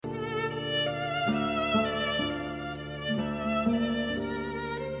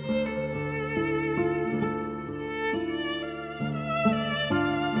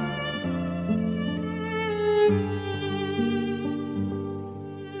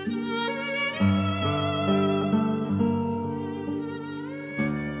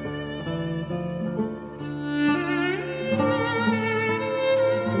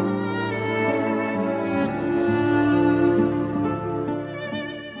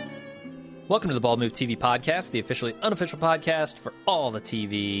Welcome to the Bald Move TV podcast, the officially unofficial podcast for all the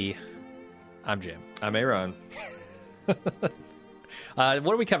TV. I'm Jim. I'm Aaron. What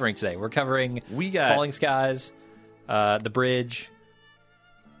are we covering today? We're covering Falling Skies, The Bridge.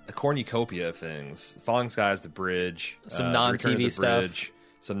 A cornucopia of things. Falling Skies, The Bridge. Some non-TV stuff. Bridge,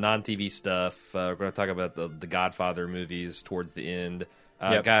 some non-TV stuff. We're going to talk about the Godfather movies towards the end.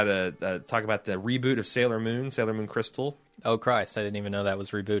 Got to talk about the reboot of Sailor Moon Crystal. Oh, Christ. I didn't even know that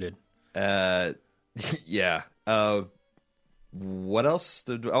was rebooted. Yeah. What else?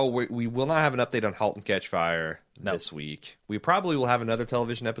 We will not have an update on *Halt and Catch Fire* this week. We probably will have another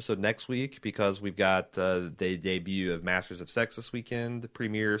television episode next week because we've got the debut of *Masters of Sex* this weekend,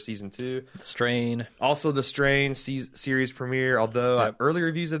 premiere season 2. The Strain. Also the Strain series premiere, although early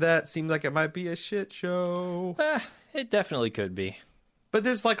reviews of that seem like it might be a shit show. It definitely could be. But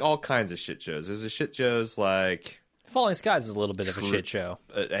there's like all kinds of shit shows. There's a shit shows like Falling Skies is a little bit of a shit show.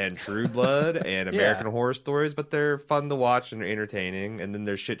 And True Blood and American Horror Stories, but they're fun to watch and they're entertaining. And then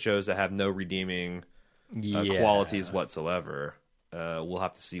there's shit shows that have no redeeming qualities whatsoever. We'll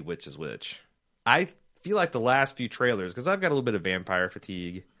have to see which is which. I feel like the last few trailers, because I've got a little bit of vampire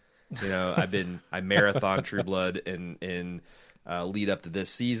fatigue. You know, I marathon True Blood in lead up to this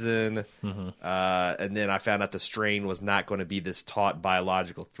season. And then I found out The Strain was not going to be this taut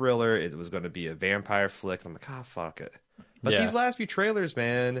biological thriller. It was going to be a vampire flick. I'm like, fuck it. But these last few trailers,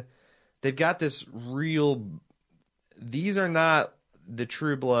 man, they've got this real... These are not the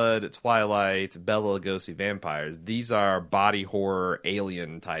True Blood, Twilight, Bela Lugosi vampires. These are body horror,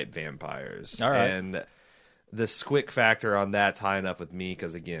 alien-type vampires. All right. And the squick factor on that's high enough with me,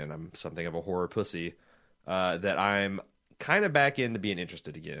 because, again, I'm something of a horror pussy, that I'm kind of back into being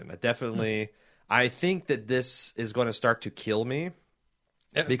interested again. I think that this is going to start to kill me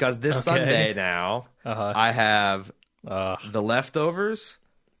because this Sunday now I have The Leftovers,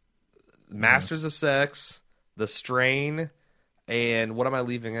 Masters of Sex, The Strain, and what am I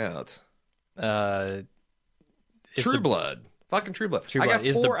leaving out? True Blood. Fucking True Blood. I got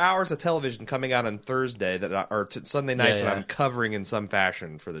 4 hours of television coming out on Thursday Sunday nights that I'm covering in some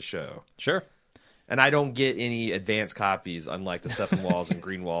fashion for the show. Sure. And I don't get any advanced copies, unlike the Steppenwolds and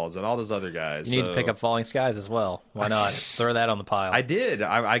Greenwalds and all those other guys. You need to pick up Falling Skies as well. Why not? Throw that on the pile. I did.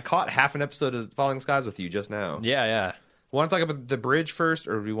 I caught half an episode of Falling Skies with you just now. Yeah. Want to talk about The Bridge first,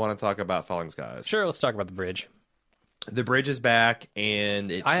 or do we want to talk about Falling Skies? Sure, let's talk about The Bridge. The Bridge is back,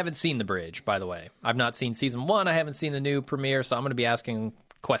 and I haven't seen The Bridge, by the way. I've not seen season 1. I haven't seen the new premiere, so I'm going to be asking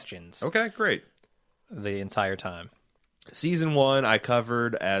questions. Okay, great. The entire time. Season 1 I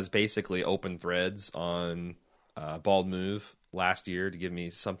covered as basically open threads on Bald Move last year to give me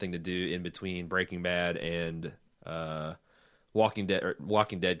something to do in between Breaking Bad and Walking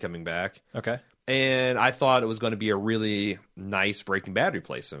Dead coming back. Okay. And I thought it was going to be a really nice Breaking Bad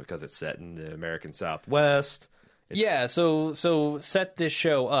replacement because it's set in the American Southwest. So set this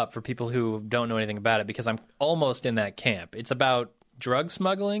show up for people who don't know anything about it, because I'm almost in that camp. It's about drug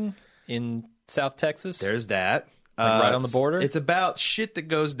smuggling in South Texas. There's that. Right on the border? It's about shit that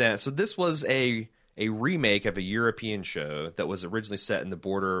goes down. So this was a remake of a European show that was originally set in the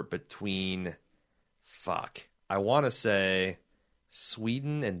border between, I want to say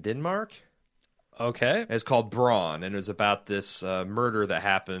Sweden and Denmark. Okay. It's called Braun, and it was about this murder that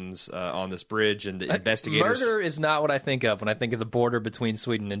happens on this bridge, and the investigators... Murder is not what I think of when I think of the border between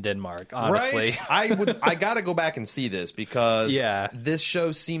Sweden and Denmark, honestly. Right? I got to go back and see this, because this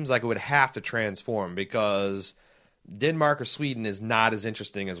show seems like it would have to transform, because Denmark or Sweden is not as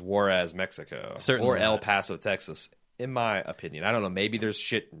interesting as Juarez, Mexico. Certainly or not. El Paso, Texas, in my opinion. I don't know. Maybe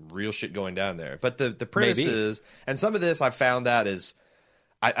there's real shit going down there. But the premise is, and some of this I found out is,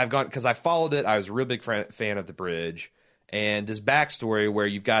 I've gone, because I followed it. I was a real big fan of The Bridge, and this backstory where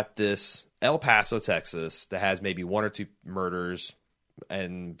you've got this El Paso, Texas, that has maybe 1 or 2 murders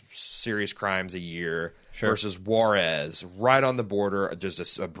and serious crimes a year, versus Juarez, right on the border.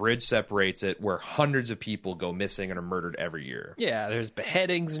 There's a bridge separates it, where hundreds of people go missing and are murdered every year. Yeah, there's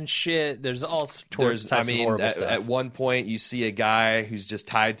beheadings and shit. There's all sorts of horrible stuff. At one point, you see a guy who's just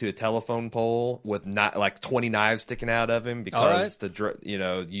tied to a telephone pole with 20 knives sticking out of him because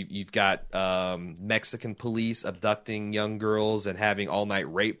you've got Mexican police abducting young girls and having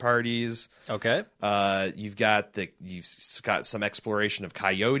all-night rape parties. Okay, you've got some exploration of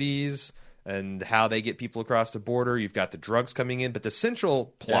coyotes and how they get people across the border. You've got the drugs coming in, but the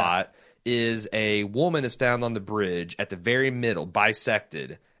central plot is a woman is found on the bridge at the very middle,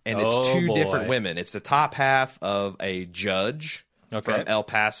 bisected, and it's 2 different women. It's the top half of a judge from El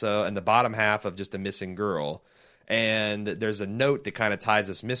Paso and the bottom half of just a missing girl. And there's a note that kind of ties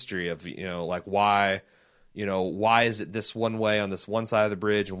this mystery of, why you know, why is it this one way on this one side of the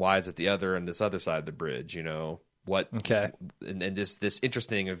bridge, and why is it the other on this other side of the bridge? You know, what? Okay. And this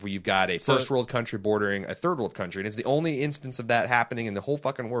interesting if you've got a first world country bordering a third world country, and it's the only instance of that happening in the whole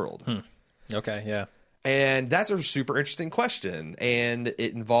fucking world. Okay, yeah. And that's a super interesting question, and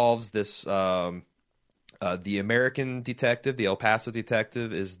it involves this. The American detective, the El Paso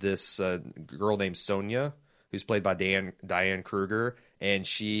detective, is this girl named Sonia, who's played by Diane Kruger, and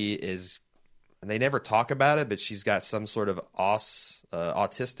she is. And they never talk about it, but she's got some sort of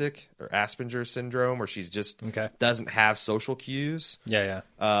autistic or Asperger's syndrome, where she's just doesn't have social cues. Yeah.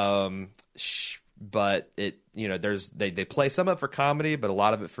 But it, you know, they play some of it for comedy, but a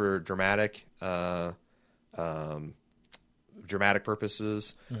lot of it for dramatic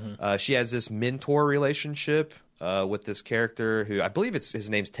purposes. She has this mentor relationship with this character who I believe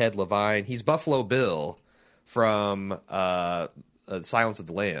his name's Ted Levine. He's Buffalo Bill from Silence of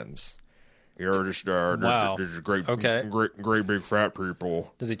the Lambs. You're just wow. great big fat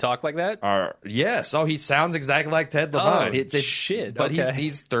people. Does he talk like that? Yes. Oh, he sounds exactly like Ted Levine. Oh, shit. But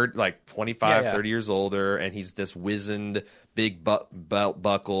he's 25, 30 years older, and he's this wizened, big belt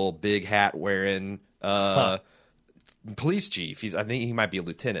buckle, big hat wearing police chief. I think he might be a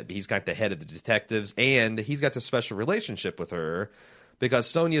lieutenant, but he's got the head of the detectives, and he's got this special relationship with her because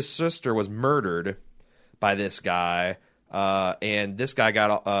Sonia's sister was murdered by this guy. And this guy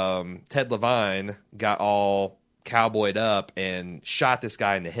Ted Levine got all cowboyed up and shot this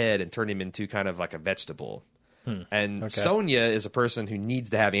guy in the head and turned him into kind of like a vegetable. And Sonia is a person who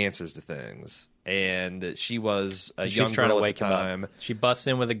needs to have answers to things. And she was a young girl at the time. She busts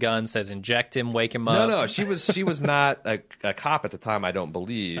in with a gun, says, "Inject him, wake him up." No, she was not a cop at the time, I don't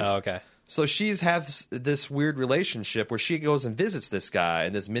believe. Oh, okay. So she's has this weird relationship where she goes and visits this guy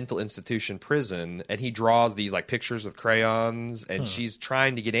in this mental institution prison, and he draws these like pictures with crayons, and she's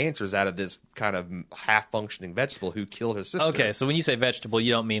trying to get answers out of this kind of half-functioning vegetable who killed her sister. Okay, so when you say vegetable,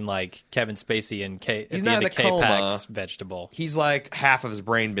 you don't mean like Kevin Spacey and He's not in a coma. K-Pax vegetable. He's like half of his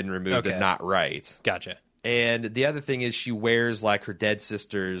brain been removed and not right. Gotcha. And the other thing is she wears like her dead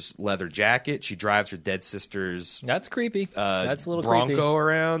sister's leather jacket. She drives her dead sister's that's creepy. That's a little Bronco creepy.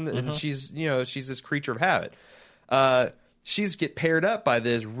 Around, and she's this creature of habit. She's get paired up by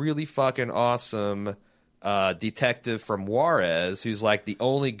this really fucking awesome detective from Juarez, who's like the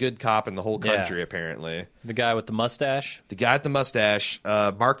only good cop in the whole country, apparently. The guy with the mustache. The guy with the mustache,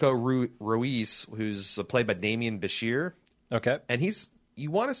 Marco Ruiz, who's played by Damian Bashir. Okay, and you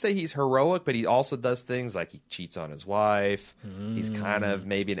want to say he's heroic, but he also does things like he cheats on his wife. He's kind of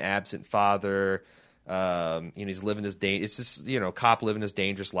maybe an absent father. He's living this it's just, cop living this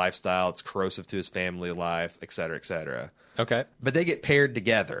dangerous lifestyle. It's corrosive to his family life, et cetera, et cetera. Okay. But they get paired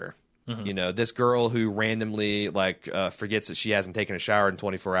together. This girl who randomly forgets that she hasn't taken a shower in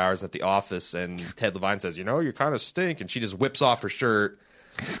 24 hours at the office, and Ted Levine says, you kind of stink, and she just whips off her shirt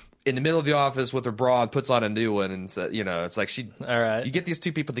in the middle of the office with her bra and puts on a new one, and it's like all right. You get these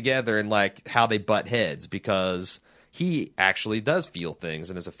two people together and like how they butt heads, because he actually does feel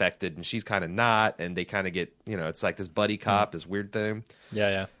things and is affected, and she's kind of not, and they kind of get it's like this buddy cop, this weird thing.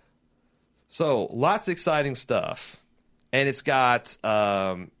 Yeah. So lots of exciting stuff, and it's got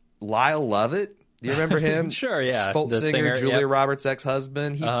Lyle Lovett. Do you remember him? Sure, yeah. Folk singer, Julia Roberts'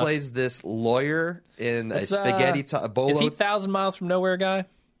 ex-husband. He plays this lawyer in a spaghetti bolo. Is he 1,000 Miles from Nowhere guy?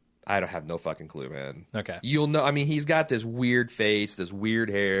 I don't have no fucking clue, man. Okay. You'll know. I mean, he's got this weird face, this weird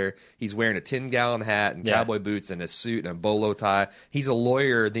hair. He's wearing a 10-gallon hat and cowboy boots and a suit and a bolo tie. He's a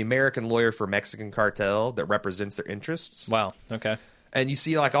lawyer, the American lawyer for Mexican cartel that represents their interests. Wow. Okay. And you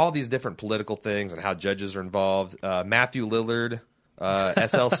see like all these different political things and how judges are involved. Matthew Lillard,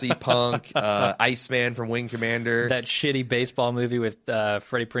 SLC Punk, Iceman from Wing Commander. That shitty baseball movie with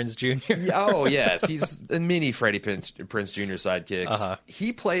Freddie Prinze Jr. Oh, yes. He's a mini Freddie Prinze Jr. sidekicks.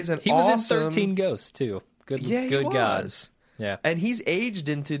 He plays He was in 13 Ghosts, too. Good guy. Yeah. And he's aged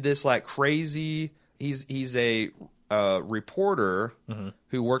into this like crazy... He's a reporter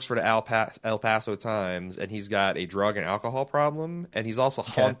who works for the El Paso Times, and he's got a drug and alcohol problem, and he's also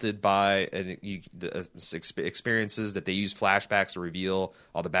haunted by experiences that they use flashbacks to reveal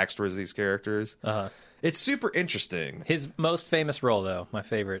all the backstories of these characters. It's super interesting. His most famous role, though, my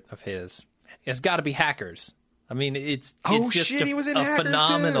favorite of his, has got to be Hackers. I mean, it's just he was in a Hackers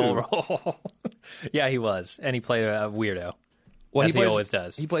phenomenal too. Role. Yeah, he was, and he played a weirdo. Well, he always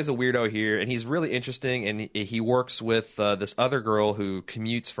does. He plays a weirdo here, and he's really interesting, and he works with this other girl who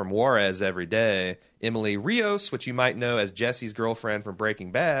commutes from Juarez every day, Emily Rios, which you might know as Jesse's girlfriend from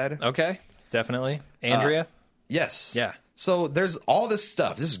Breaking Bad. Okay, definitely. Andrea? Yes. Yeah. So there's all this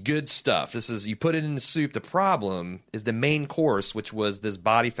stuff. This is good stuff. This is, you put it in the soup. The problem is the main course, which was this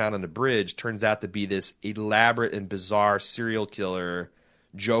body found on the bridge, turns out to be this elaborate and bizarre serial killer,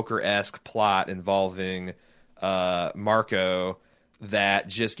 Joker-esque plot involving Marco that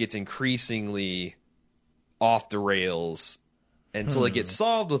just gets increasingly off the rails until it gets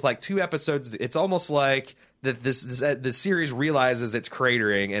solved with like 2 episodes. It's almost like that this series realizes it's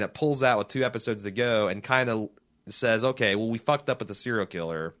cratering and it pulls out with 2 episodes to go and kind of says, okay, well, we fucked up with the serial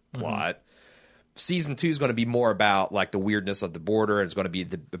killer plot. Season 2 is going to be more about like the weirdness of the border. It's going to be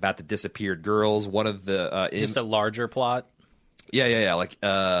about the disappeared girls. One of the just a larger plot. Yeah. Like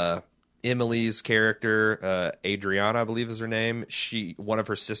Emily's character, Adriana, I believe is her name. One of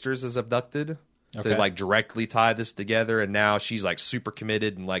her sisters is abducted. Okay. They like directly tie this together, and now she's like super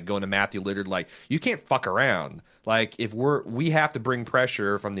committed and like going to Matthew Lillard like, you can't fuck around. Like if we have to bring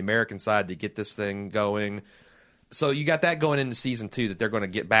pressure from the American side to get this thing going. So you got that going into season 2, that they're going to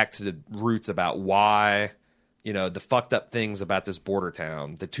get back to the roots about why, the fucked up things about this border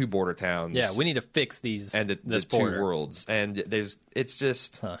town, the 2 border towns. Yeah, we need to fix these and the 2 worlds. And it's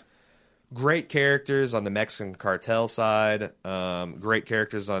just great characters on the Mexican cartel side, great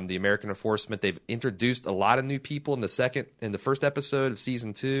characters on the American enforcement. They've introduced a lot of new people in the first episode of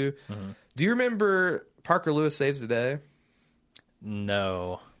season 2. Do you remember Parker Lewis Saves the Day?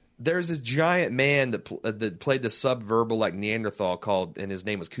 No. There's this giant man that played the subverbal like Neanderthal and his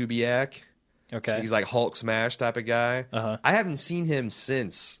name was Kubiak. Okay. He's like Hulk smash type of guy. I haven't seen him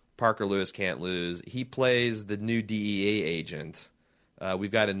since Parker Lewis Can't Lose. He plays the new DEA agent. We've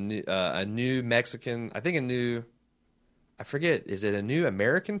got a new Mexican, I forget, is it a new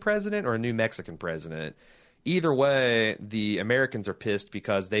American president or a new Mexican president? Either way, the Americans are pissed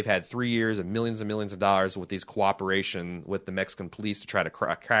because they've had 3 years and millions of dollars with these cooperation with the Mexican police to try to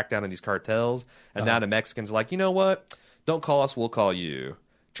crack down on these cartels. And now the Mexicans are like, you know what? Don't call us, we'll call you.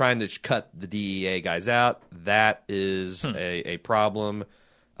 Trying to cut the DEA guys out. That is a problem.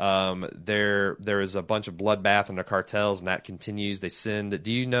 There is a bunch of bloodbath in the cartels, and that continues. They send.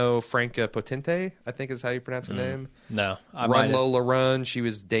 Do you know Franca Potente? I think is how you pronounce her name. No, Run Lola Run. She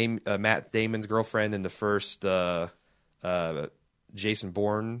was Matt Damon's girlfriend in the first Jason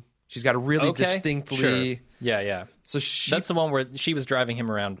Bourne. She's got a really distinctly. Sure. Yeah. So that's the one where she was driving him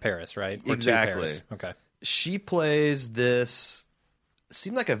around Paris, right? Or exactly. Paris. Okay. She plays this.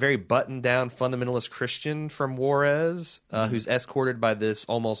 Seemed like a very buttoned down fundamentalist Christian from Juarez, who's escorted by this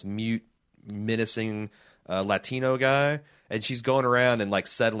almost mute, menacing Latino guy. And she's going around and like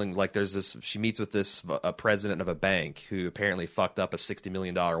settling, like she meets with this president of a bank who apparently fucked up a $60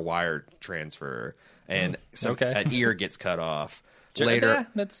 million wire transfer. And an ear gets cut off. Later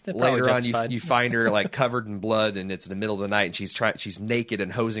on, you find her like covered in blood, and it's in the middle of the night, and she's naked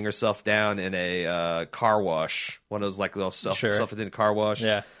and hosing herself down in a car wash, one of those like little self-contained car wash.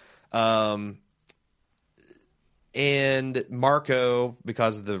 Yeah. And Marco,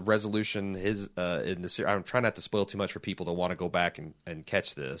 because of the resolution, in the I'm trying not to spoil too much for people that want to go back and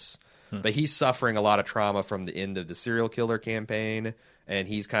catch this, but he's suffering a lot of trauma from the end of the serial killer campaign, and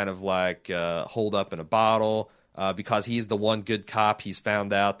he's kind of like holed up in a bottle. Because he's the one good cop, he's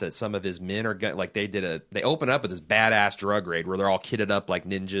found out that some of his men are like they open up with this badass drug raid where they're all kitted up like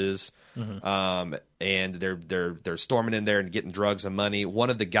ninjas, and they're storming in there and getting drugs and money. One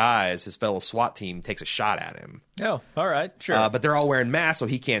of the guys, his fellow SWAT team, takes a shot at him. Oh, all right, sure. But they're all wearing masks, so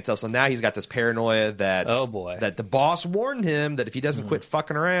he can't tell. So now he's got this paranoia that that the boss warned him that if he doesn't quit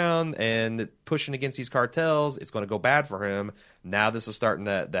fucking around and pushing against these cartels, it's going to go bad for him. Now this is starting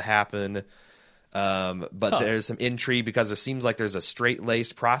to happen. But there's some intrigue because there seems like there's a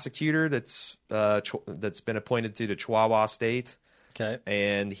straight-laced prosecutor that's been appointed to the Chihuahua State. Okay,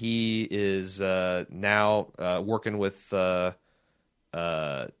 and he is now working with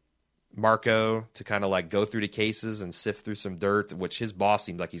Marco to kind of like go through the cases and sift through some dirt, which his boss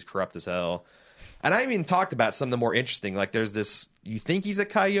seems like he's corrupt as hell. And I even talked about some of the more interesting, like there's this, you think he's a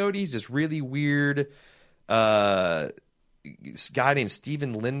coyote, he's this really weird guy named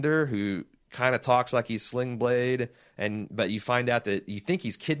Steven Linder who kind of talks like he's Sling Blade, but you find out that you think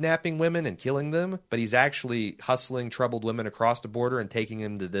he's kidnapping women and killing them, but he's actually hustling troubled women across the border and taking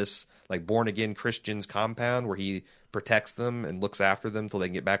them to this like born again Christians compound where he protects them and looks after them till they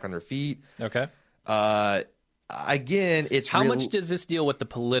can get back on their feet. Okay. Again, it's how much does this deal with the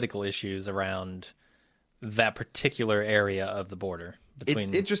political issues around that particular area of the border?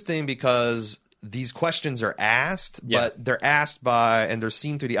 It's interesting because these questions are asked, but they're asked by and they're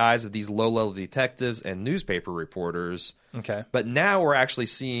seen through the eyes of these low-level detectives and newspaper reporters. Okay. But now we're actually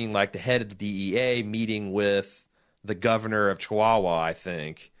seeing like the head of the DEA meeting with the governor of Chihuahua, I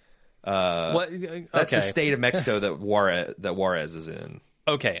think. What? That's the state of Mexico that Juarez is in.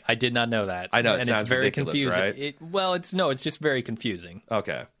 Okay, I did not know that. I know, and it's very confusing. Right? It's just very confusing.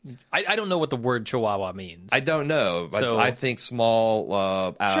 Okay. I don't know what the word Chihuahua means. I don't know, but So- I think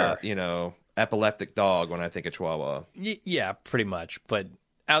small, Sure. epileptic dog when I think of Chihuahua. Yeah, pretty much. But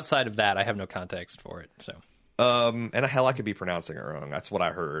outside of that, I have no context for it. So And hell, I could be pronouncing it wrong. That's what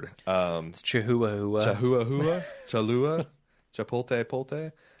I heard. it's Chihuahua. Chahuahua, Chalua,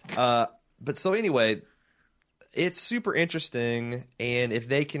 Chipolte. But so anyway, it's super interesting, and if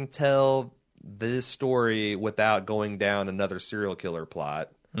they can tell this story without going down another serial killer plot,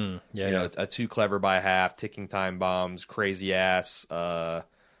 a too clever by half, ticking time bombs, crazy ass, Saw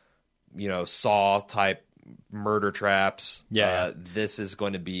type murder traps. This is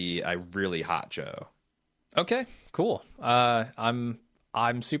going to be a really hot show. Okay, cool.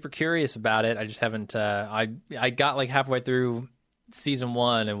 I'm super curious about it. I just haven't. I got like halfway through season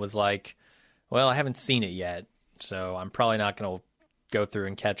 1 and was like, well, I haven't seen it yet, so I'm probably not going to go through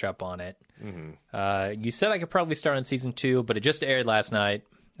and catch up on it. Mm-hmm. You said I could probably start on season 2, but it just aired last night,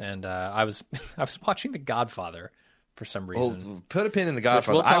 and I was watching The Godfather for some reason. Well, put a pin in The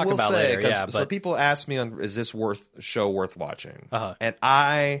Godfather. Which we'll talk I will about say, later. Yeah, so people ask me, is this show worth watching? Uh-huh.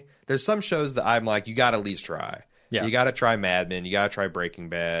 And there's some shows that I'm like, you got to at least try. Yeah. You got to try Mad Men. You got to try Breaking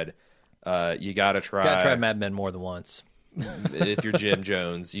Bad. You got to try Mad Men more than once. If you're Jim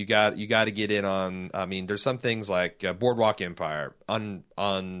Jones, you got to get in on. I mean, there's some things like Boardwalk Empire,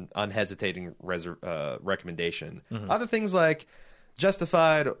 unhesitating recommendation. Mm-hmm. Other things like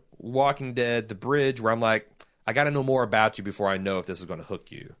Justified, Walking Dead, The Bridge, where I'm like, I got to know more about you before I know if this is going to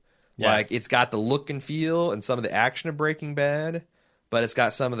hook you. Yeah. Like, it's got the look and feel and some of the action of Breaking Bad, but it's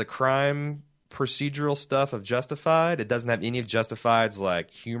got some of the crime procedural stuff of Justified. It doesn't have any of Justified's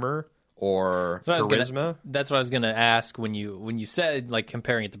like humor or charisma. That's what I was going to ask when you said like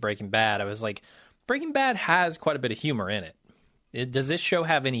comparing it to Breaking Bad. I was like, Breaking Bad has quite a bit of humor in it. Does this show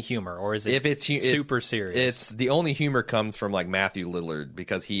have any humor, or is it super serious? It's the only humor comes from like Matthew Lillard,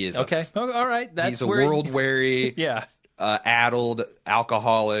 because he is all right. He's a world weary, yeah, addled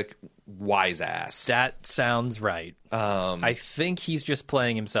alcoholic wise ass. That sounds right. I think he's just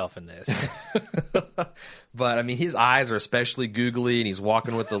playing himself in this. But I mean, his eyes are especially googly, and he's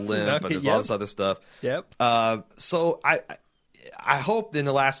walking with a limp, and there's all this other stuff. Yep. So I hope in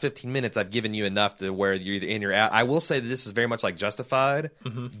the last 15 minutes I've given you enough to where you're either in or out. I will say that this is very much like Justified.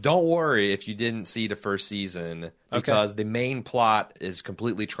 Mm-hmm. Don't worry if you didn't see the first season, because the main plot is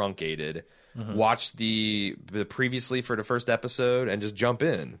completely truncated. Mm-hmm. Watch the previously for the first episode and just jump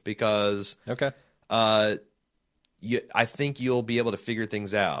in, because I think you'll be able to figure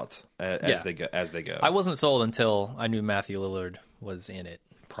things out as they go. I wasn't sold until I knew Matthew Lillard was in it.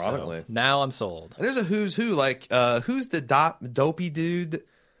 Probably. So now I'm sold. And there's a who's who, like who's the dopey dude,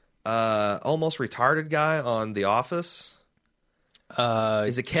 almost retarded guy on The Office?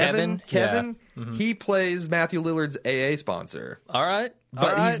 Is it Kevin? Kevin? Yeah. Mm-hmm. He plays Matthew Lillard's AA sponsor. All right.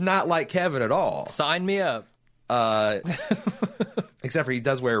 But he's not like Kevin at all. Sign me up. Except for he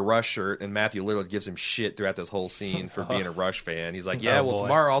does wear a Rush shirt, and Matthew Lillard gives him shit throughout this whole scene for being a Rush fan. He's like,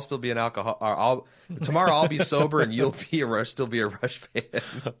 tomorrow I'll still be an alcohol. Tomorrow I'll be sober, and you'll be still be a Rush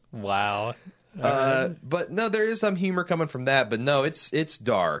fan. Wow. But no, there is some humor coming from that. But no, it's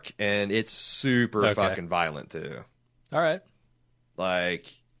dark, and it's super fucking violent too. All right. Like,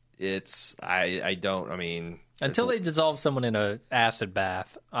 it's until they dissolve someone in a acid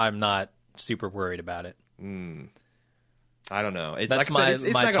bath, I'm not super worried about it. I don't know. It's That's like I said,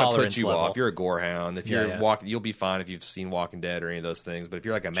 it's not going to put you level. off. You're a gorehound. If you're walking, you'll be fine if you've seen Walking Dead or any of those things. But if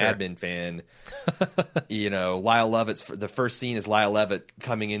you're like a Mad Men fan, Lyle Lovett's the first scene is Lyle Lovett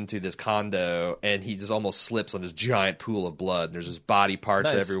coming into this condo, and he just almost slips on this giant pool of blood. And there's just body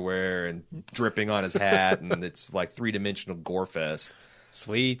parts everywhere and dripping on his hat, and it's like 3-dimensional gore fest.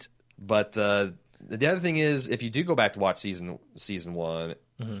 Sweet. But the other thing is, if you do go back to watch season 1,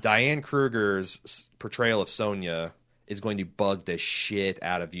 mm-hmm. Diane Kruger's portrayal of Sonia is going to bug the shit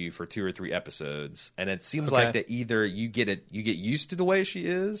out of you for 2 or 3 episodes, and it seems like that either you get used to the way she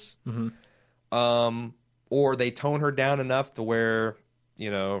is, mm-hmm. Or they tone her down enough to where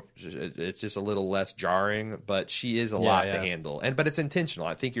it's just a little less jarring. But she is a lot to handle, but it's intentional.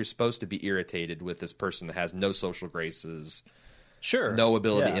 I think you're supposed to be irritated with this person that has no social graces. Sure. No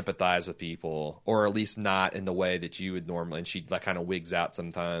ability to empathize with people, or at least not in the way that you would normally. And she like kind of wigs out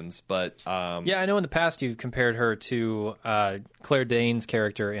sometimes. But I know in the past you've compared her to Claire Danes'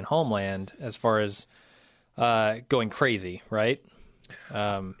 character in Homeland as far as going crazy, right?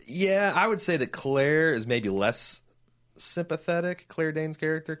 I would say that Claire is maybe less sympathetic. Claire Danes'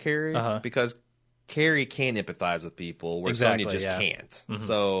 character, Carrie, because Carrie can empathize with people, where Sonya just can't. Mm-hmm.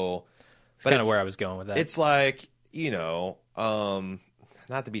 So It's kind of where I was going with that. It's like,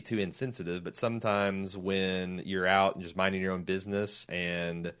 not to be too insensitive, but sometimes when you're out and just minding your own business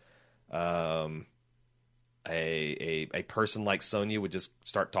and a person like Sonya would just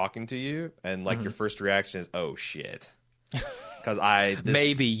start talking to you and like your first reaction is, oh shit. Because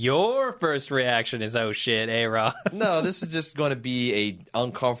maybe your first reaction is, oh shit, A-Rod. No, this is just going to be a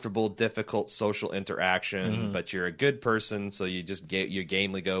uncomfortable, difficult social interaction, but you're a good person, so you just you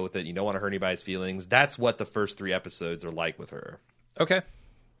gamely go with it. You don't want to hurt anybody's feelings. That's what the first 3 episodes are like with her. Okay.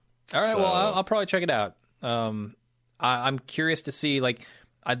 All right, well, I'll probably check it out. I'm curious to see, like,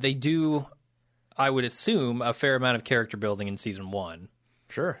 they do, I would assume, a fair amount of character building in season 1.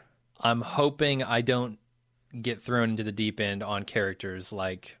 Sure. I'm hoping I don't get thrown into the deep end on characters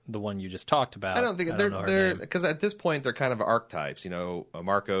like the one you just talked about. I don't think they're because at this point they're kind of archetypes.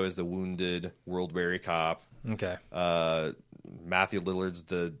 Marco is the wounded, world-weary cop. Okay. Matthew Lillard's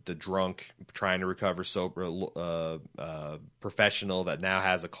the drunk trying to recover sober professional that now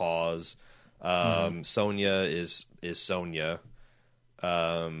has a cause. Sonya is Sonya.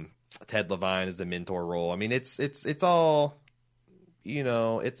 Ted Levine is the mentor role. I mean, it's all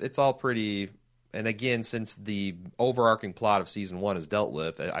it's all pretty. And again, since the overarching plot of season 1 is dealt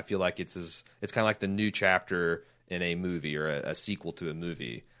with, I feel like it's kind of like the new chapter in a movie or a sequel to a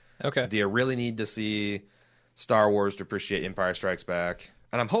movie. Okay. Do you really need to see Star Wars to appreciate Empire Strikes Back?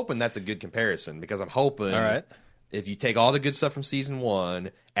 And I'm hoping that's a good comparison because I'm hoping if you take all the good stuff from season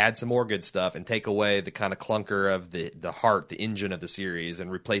 1, add some more good stuff, and take away the kind of clunker of the heart, the engine of the series, and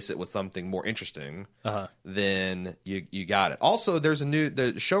replace it with something more interesting, then you got it. Also, there's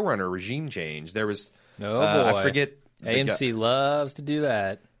the showrunner regime change. There was boy, I forget. AMC loves to do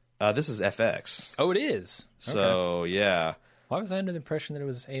that. This is FX. Oh, it is. So yeah. Why was I under the impression that it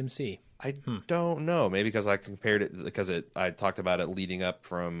was AMC? I don't know. Maybe because I compared it because I talked about it leading up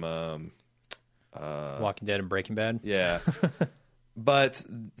from. Walking Dead and Breaking Bad? Yeah. But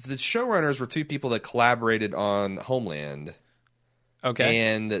the showrunners were 2 people that collaborated on Homeland. Okay.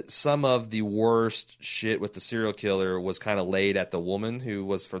 And some of the worst shit with the serial killer was kind of laid at the woman who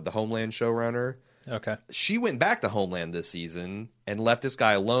was for the Homeland showrunner. Okay. She went back to Homeland this season and left this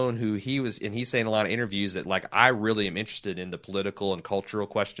guy alone he's saying in a lot of interviews that, like, I really am interested in the political and cultural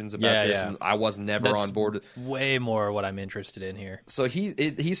questions about this, and I was never on board with way more what I'm interested in here. So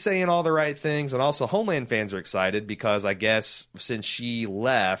he's saying all the right things, and also Homeland fans are excited because I guess since she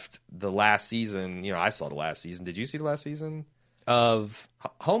left the last season, I saw the last season. Did you see the last season? Of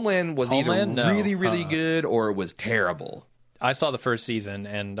Homeland was either really, really good or it was terrible. I saw the first season,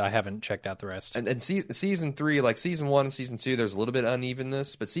 and I haven't checked out the rest. And season 3, like season 1 and season 2, there's a little bit of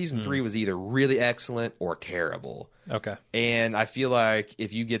unevenness, but season 3 was either really excellent or terrible. Okay. And I feel like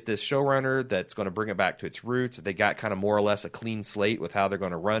if you get this showrunner that's going to bring it back to its roots, they got kind of more or less a clean slate with how they're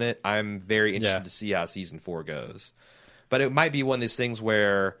going to run it. I'm very interested to see how season 4 goes. But it might be one of these things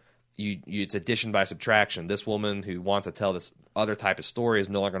where it's addition by subtraction. This woman who wants to tell this other type of story is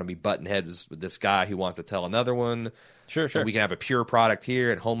no longer going to be butting heads with this guy who wants to tell another one. Sure. So we can have a pure product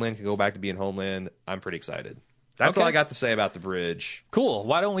here, and Homeland can go back to being Homeland. I'm pretty excited. That's all I got to say about The Bridge. Cool.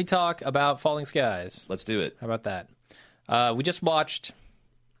 Why don't we talk about Falling Skies? Let's do it. How about that? We just watched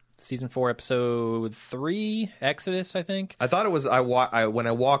season 4, episode 3, Exodus, I think. I thought it was when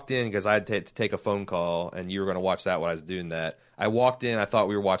I walked in, because I had to take a phone call, and you were going to watch that while I was doing that. I walked in, I thought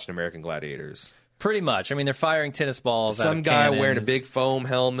we were watching American Gladiators. Pretty much. I mean, they're firing tennis balls out of Some guy cannons. wearing a big foam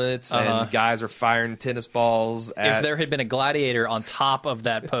helmet, and guys are firing tennis balls at... If there had been a gladiator on top of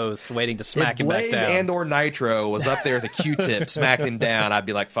that post waiting to smack him back down. Blaze and or Nitro was up there with a Q-tip smacking him down, I'd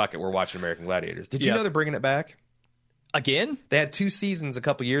be like, fuck it, we're watching American Gladiators. Did you know they're bringing it back? Again? They had 2 seasons a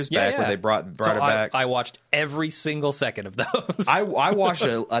couple years back where they brought it back. I watched every single second of those. I watched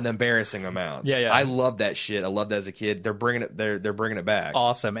an embarrassing amount. Yeah. I love that shit. I loved it as a kid. They're bringing it. They're bringing it back.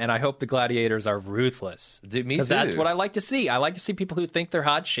 Awesome, and I hope the gladiators are ruthless. Me too. Because that's what I like to see. I like to see people who think they're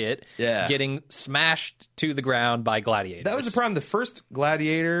hot shit getting smashed to the ground by gladiators. That was the problem. The first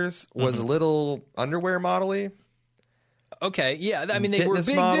Gladiators was a little underwear model-y. Okay, yeah. I mean, they were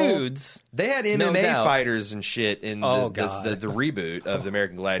big dudes. They had MMA fighters and shit in the reboot of the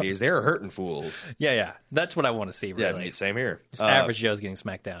American Gladiators. They were hurting fools. Yeah. That's what I want to see, really. Yeah, same here. Just average Joe's getting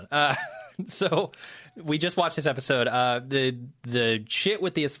smacked down. So we just watched this episode. The shit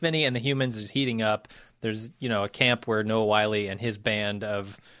with the Asphini and the humans is heating up. There's, a camp where Noah Wyle and his band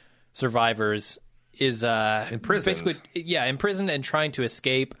of survivors is imprisoned. Basically, imprisoned and trying to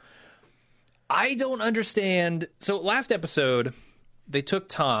escape. I don't understand. So last episode, they took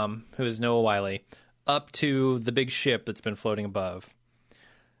Tom, who is Noah Wyle, up to the big ship that's been floating above.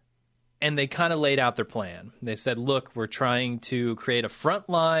 and they kind of laid out their plan. They said, look, we're trying to create a front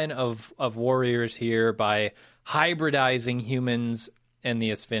line of warriors here by hybridizing humans and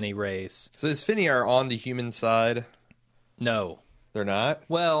the Isfini race. So the Isfini are on the human side? No. They're not?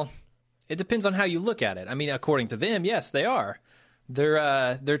 Well, it depends on how you look at it. I mean, according to them, yes, they are.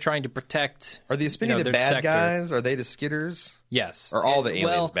 They're trying to protect. Are the Isfini the bad sector. Guys? Are they the Skitters? Yes. Are all the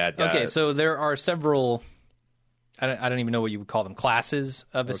aliens bad guys? Okay, so there are several. I don't even know what you would call them. Classes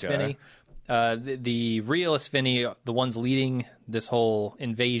of Isfini. The real Isfini, the ones leading this whole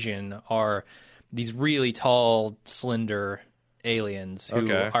invasion, are these really tall, slender aliens who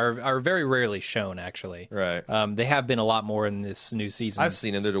are very rarely shown. Actually, right? They have been a lot more in this new season. I've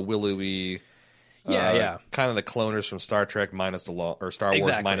seen them. They're the willowy. Yeah. Kind of the cloners from Star Trek minus the long, or Star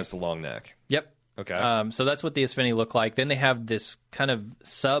Wars minus the long neck. Yep. Okay. So that's what the Isfini look like. Then they have this kind of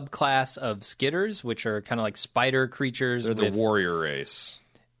subclass of Skitters, which are kind of like spider creatures. They're the warrior race.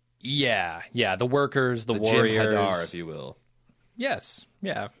 Yeah. The workers, the warriors. Jem'Hadar, if you will. Yes.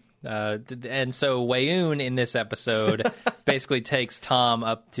 Yeah. And so Weyoun in this episode basically takes Tom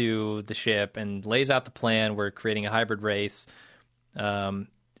up to the ship and lays out the plan. We're creating a hybrid race.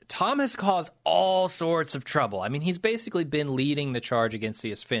 Tom has caused all sorts of trouble. I mean, he's basically been leading the charge against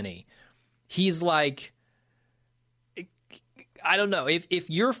the Isfini. He's like, I don't know, if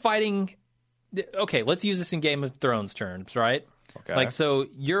you're fighting, okay, let's use this in Game of Thrones terms, right? Okay. Like, so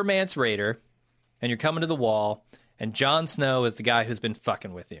you're Mance Rayder, and you're coming to the wall, and Jon Snow is the guy who's been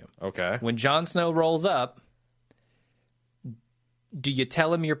fucking with you. Okay. When Jon Snow rolls up, do you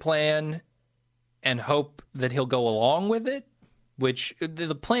tell him your plan and hope that he'll go along with it? Which,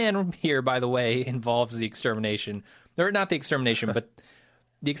 the plan here, by the way, involves the extermination, or not the extermination, but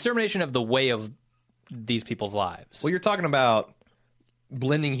the extermination of the way of these people's lives. Well, you're talking about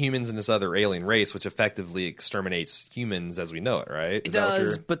blending humans in this other alien race, which effectively exterminates humans as we know it, right? It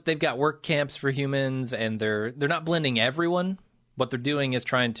does, but they've got work camps for humans, and they're not blending everyone. What they're doing is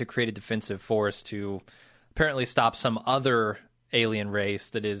trying to create a defensive force to apparently stop some other alien race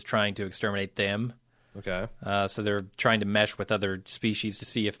that is trying to exterminate them. Okay. So they're trying to mesh with other species to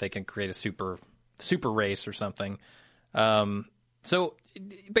see if they can create a super race or something. So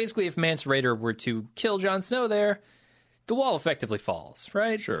basically, if Mance Rayder were to kill Jon Snow there, the wall effectively falls,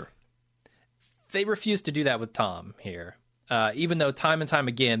 right? Sure. They refuse to do that with Tom here. Even though time and time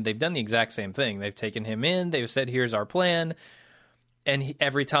again, they've done the exact same thing. They've taken him in, they've said, here's our plan, and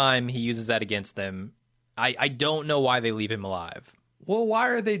every time he uses that against them, I don't know why they leave him alive. Well, why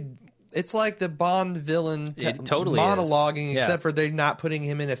are they... It's like the Bond villain it totally monologuing, is. except for they're not putting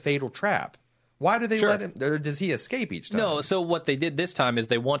him in a fatal trap. Why do they Sure. let him... Or does he escape each time? No, so what they did this time is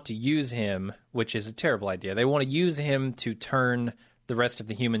they want to use him, which is a terrible idea. They want to use him to turn the rest of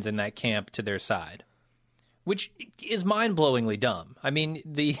the humans in that camp to their side, which is mind-blowingly dumb. I mean,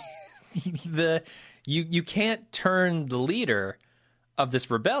 you can't turn the leader of this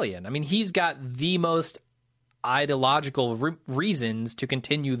rebellion. I mean, he's got the most ideological reasons to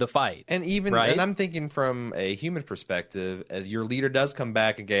continue the fight. And even, right? and I'm thinking from a human perspective, as your leader does come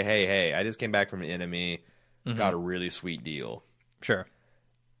back and go, hey, I just came back from an enemy, got a really sweet deal. Sure.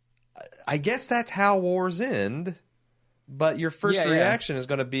 I guess that's how wars end, but your first reaction is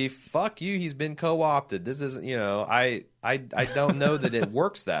going to be, fuck you, he's been co-opted. This isn't, I don't know that it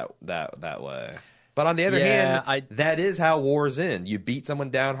works that way. But on the other hand, that is how wars end. You beat someone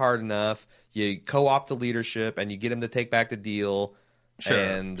down hard enough, you co-opt the leadership, and you get them to take back the deal.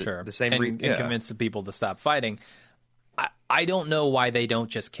 Sure. The same and convince the people to stop fighting. I don't know why they don't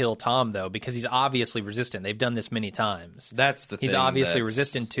just kill Tom, though, because he's obviously resistant. They've done this many times. That's the thing. He's obviously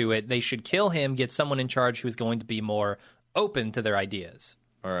resistant to it. They should kill him, get someone in charge who's going to be more open to their ideas.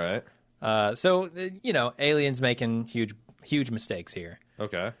 All right. So, aliens making huge mistakes here.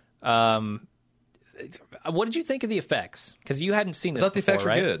 Okay. What did you think of the effects? Because you hadn't seen this I thought the effects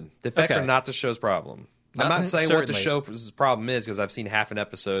right? were good. The effects are not the show's problem. I'm not saying what the show's problem is, because I've seen half an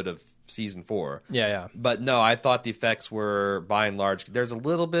episode of season 4. Yeah. But no, I thought the effects were, by and large, there's a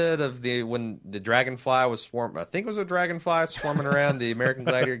little bit of when the dragonfly was I think it was a dragonfly swarming around the American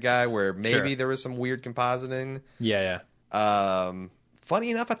Gladiator guy, where maybe there was some weird compositing. Yeah.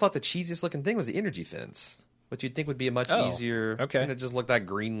 Funny enough, I thought the cheesiest looking thing was the energy fence, which you'd think would be a much easier. Okay. And it just looked like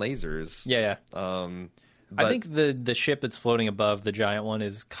green lasers. Yeah. But I think the ship that's floating above the giant one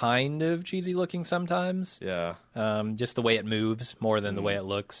is kind of cheesy looking sometimes. Yeah. Just the way it moves more than the way it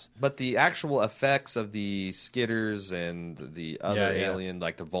looks. But the actual effects of the Skitters and the other alien,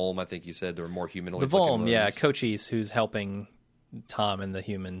 like the Volm, I think you said, they were more humanoid. The Volm, Cochise, who's helping Tom and the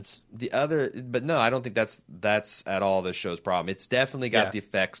humans. But no, I don't think that's at all this show's problem. It's definitely got the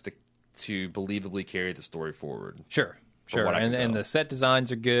effects to believably carry the story forward. Sure. Sure, and the set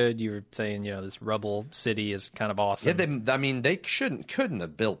designs are good. You were saying, this rubble city is kind of awesome. Yeah, they couldn't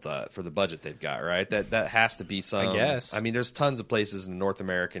have built that for the budget they've got, right? That has to be some. I guess. There's tons of places in North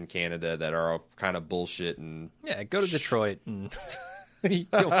America and Canada that are all kind of bullshit and. Yeah, go to Detroit and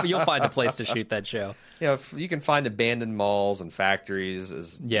you'll find a place to shoot that show. You can find abandoned malls and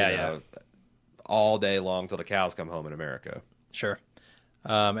factories all day long till the cows come home in America. Sure,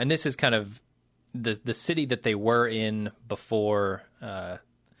 and this is kind of. The city that they were in before,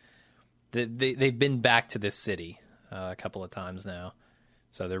 they've been back to this city a couple of times now,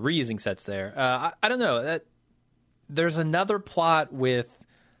 so they're reusing sets there. I don't know. There's another plot with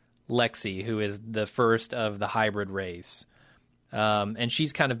Lexi, who is the first of the hybrid race, and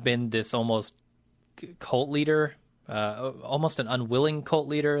she's kind of been this almost cult leader, almost an unwilling cult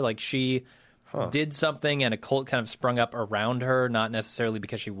leader. Like she did something and a cult kind of sprung up around her, not necessarily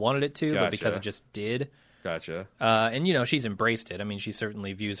because she wanted it to, but because it just did. Gotcha. And, she's embraced it. I mean, she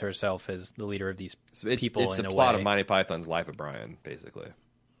certainly views herself as the leader of these people in a way. It's the plot of Monty Python's Life of Brian, basically.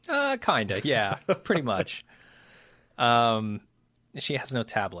 Kind of, yeah, pretty much. She has no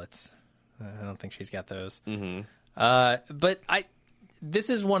tablets. I don't think she's got those. Mm-hmm. But this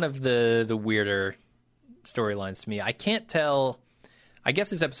is one of the weirder storylines to me. I can't tell... I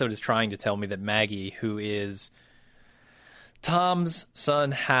guess this episode is trying to tell me that Maggie, who is Tom's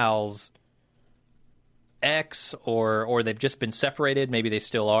son Hal's ex, or they've just been separated. Maybe they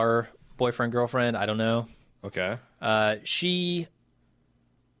still are boyfriend, girlfriend. I don't know. Okay. She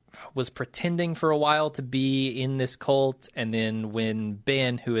was pretending for a while to be in this cult, and then when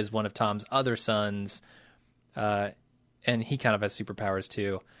Ben, who is one of Tom's other sons, and he kind of has superpowers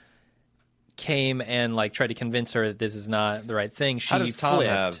too, came and tried to convince her that this is not the right thing. She How does Tom flipped.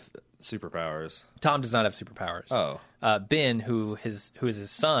 have superpowers? Tom does not have superpowers. Oh. Ben, who is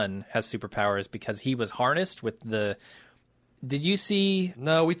his son, has superpowers because he was harnessed with the... Did you see...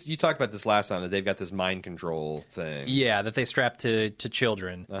 No, you talked about this last time, that they've got this mind control thing. Yeah, that they strap to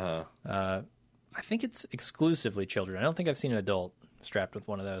children. Uh-huh. I think it's exclusively children. I don't think I've seen an adult strapped with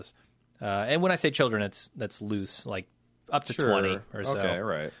one of those. And when I say children, that's loose, up to 20 or so. Okay,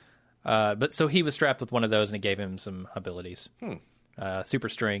 right. But so he was strapped with one of those, and it gave him some abilities. Super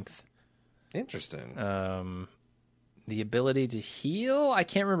strength. Interesting. The ability to heal? I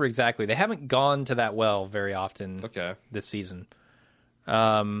can't remember exactly. They haven't gone to that well very often this season.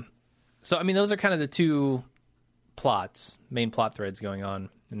 So, those are kind of the two main plot threads going on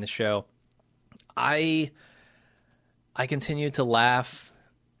in the show. I continue to laugh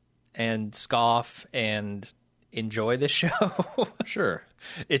and scoff and enjoy this show. Sure.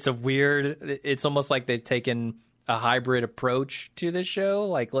 It's almost like they've taken a hybrid approach to this show.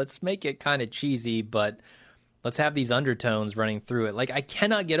 Let's make it kind of cheesy, but let's have these undertones running through it. I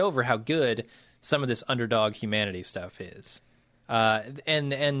cannot get over how good some of this underdog humanity stuff is.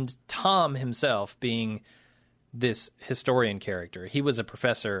 And Tom himself being this historian character. He was a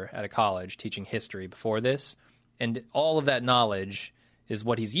professor at a college teaching history before this, and all of that knowledge is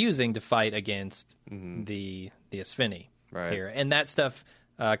what he's using to fight against the Asfini here. And that stuff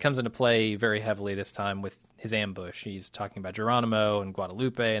comes into play very heavily this time with his ambush. He's talking about Geronimo and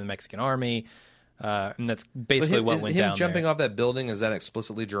Guadalupe and the Mexican army, and that's basically what went down him jumping there. off that building, is that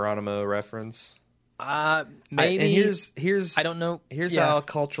explicitly Geronimo reference? Maybe. And here's I don't know. Here's how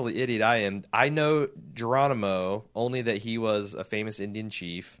culturally idiot I am. I know Geronimo only that he was a famous Indian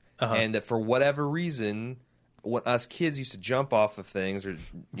chief, and that for whatever reason, when us kids used to jump off of things, or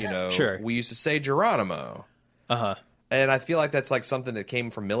Sure. we used to say Geronimo. And I feel like that's something that came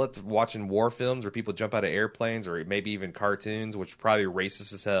from watching war films where people jump out of airplanes, or maybe even cartoons, which are probably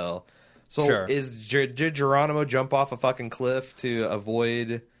racist as hell. So did Geronimo jump off a fucking cliff to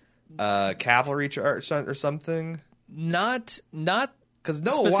avoid cavalry charge or something? Not because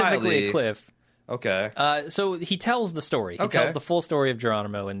specifically a cliff. Okay. So he tells the story. He tells the full story of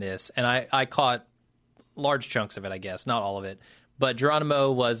Geronimo in this, and I caught large chunks of it, I guess, not all of it. But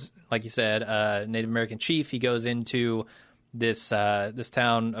Geronimo was, like you said, a Native American chief. He goes into this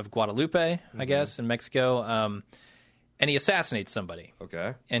town of Guadalupe, I guess, in Mexico, and he assassinates somebody.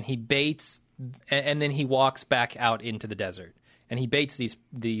 Okay. And he baits, and then he walks back out into the desert, and he baits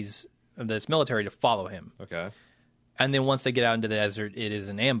this military to follow him. Okay. And then once they get out into the desert, it is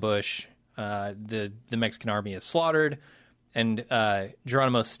an ambush. The Mexican army is slaughtered, and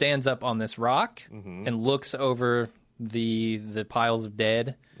Geronimo stands up on this rock and looks over the piles of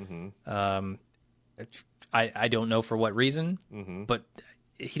dead. I don't know for what reason, but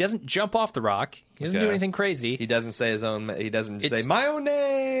he doesn't jump off the rock. He doesn't do anything crazy. He doesn't say He doesn't say my own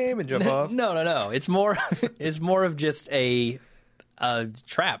name and jump off. No. It's more of just a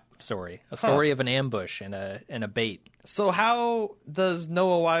trap story, a story of an ambush and a bait. So how does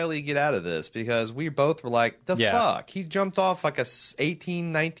Noah Wyle get out of this? Because we both were like, the fuck? He jumped off like a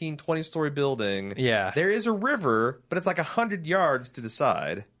 18, 19, 20-story building. Yeah. There is a river, but it's like 100 yards to the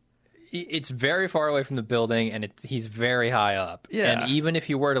side. It's very far away from the building, and he's very high up. Yeah. And even if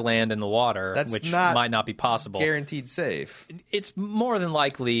you were to land in the water, which might not be possible, guaranteed safe. It's more than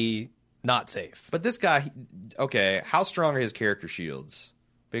likely not safe. But this guy, okay, how strong are his character shields?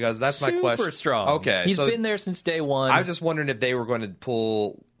 Because that's my question. Super strong. Okay, he's been there since day one. I was just wondering if they were going to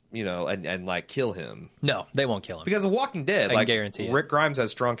pull, and like kill him. No, they won't kill him. Because of Walking Dead, I like guarantee it. Rick Grimes has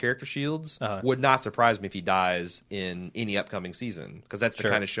strong character shields. Would not surprise me if he dies in any upcoming season. Because that's the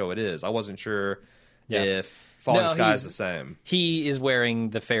kind of show it is. I wasn't sure if Falling Sky is the same. He is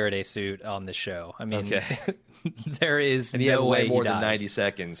wearing the Faraday suit on the show. I mean, there is and he has no way way more he than dies. 90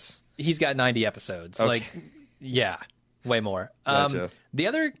 seconds. He's got 90 episodes. Okay. Way more. Gotcha. The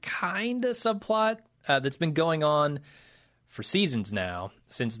other kind of subplot that's been going on for seasons now,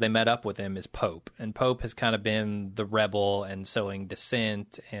 since they met up with him, is Pope. And Pope has kind of been the rebel and sowing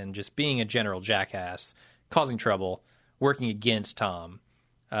dissent and just being a general jackass, causing trouble, working against Tom.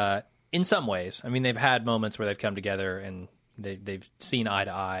 In some ways. I mean, they've had moments where they've come together and they've seen eye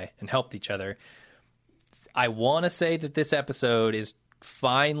to eye and helped each other. I want to say that this episode is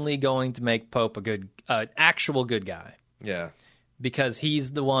finally going to make Pope a good, actual good guy. Yeah. Because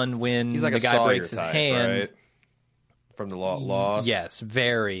he's the one when he's like the guy Sawyer breaks his type, hand. Right? From the Lost? Yes,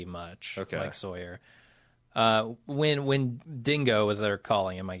 very much like Sawyer. When Dingo, as they're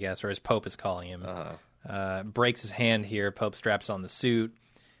calling him, I guess, or as Pope is calling him, breaks his hand here, Pope straps on the suit.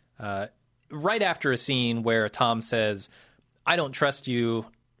 Right after a scene where Tom says, I don't trust you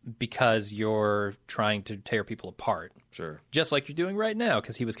because you're trying to tear people apart. Sure. Just like you're doing right now,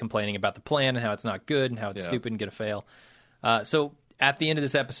 because he was complaining about the plan and how it's not good and how it's stupid and going to fail. So at the end of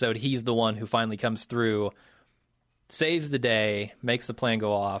this episode, he's the one who finally comes through, saves the day, makes the plan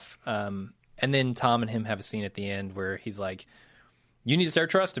go off. And then Tom and him have a scene at the end where he's like, you need to start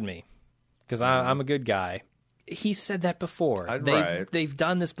trusting me because I'm a good guy. He said that before. They've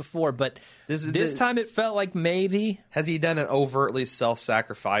done this before, but this time it felt like maybe. Has he done an overtly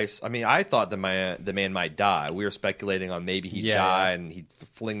self-sacrifice? I mean, I thought the man might die. We were speculating on maybe he'd die and he'd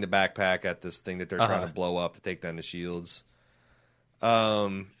fling the backpack at this thing that they're trying to blow up to take down the shields.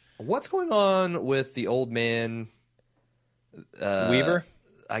 What's going on with the old man? Weaver?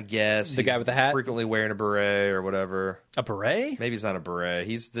 I guess the guy with the hat, frequently wearing a beret or whatever. A beret? Maybe it's not a beret.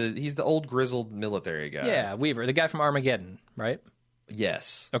 He's the old grizzled military guy. Yeah, Weaver, the guy from Armageddon, right?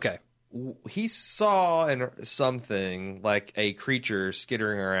 Yes. Okay. He saw something like a creature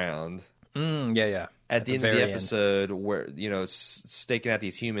skittering around. Yeah. At the end of the episode, where staking out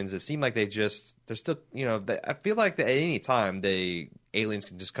these humans, it seemed like they're still I feel like that at any time aliens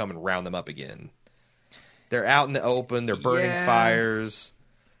can just come and round them up again. They're out in the open. They're burning fires.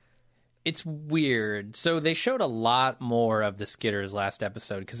 It's weird. So they showed a lot more of the Skitters last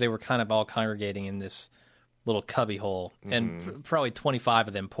episode because they were kind of all congregating in this little cubby hole, and probably 25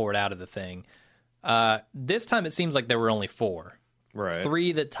 of them poured out of the thing. This time it seems like there were only 4. Right.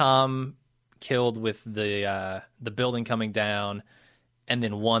 3 that Tom killed with the building coming down, and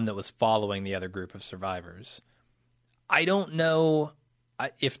then 1 that was following the other group of survivors. I don't know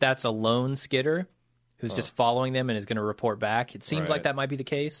if that's a lone Skitter who's just following them and is going to report back. It seems like that might be the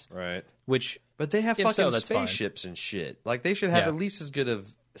case. Right. But they have fucking spaceships and shit. Like, they should have at least as good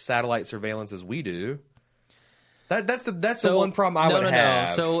of satellite surveillance as we do. That's the one problem I would have.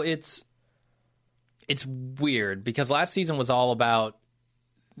 No. So it's weird because last season was all about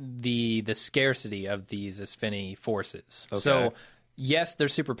the scarcity of these Espheni forces. Okay. So yes, they're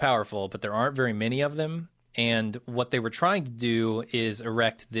super powerful, but there aren't very many of them. And what they were trying to do is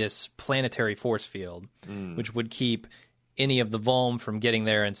erect this planetary force field, which would keep any of the Volm from getting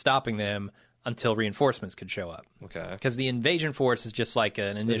there and stopping them until reinforcements could show up. Okay. Because the invasion force is just like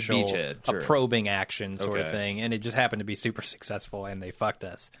an initial beachhead, a probing action sort of thing, and it just happened to be super successful, and they fucked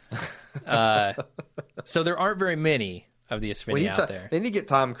us. So there aren't very many of the Espheni out there. They need to get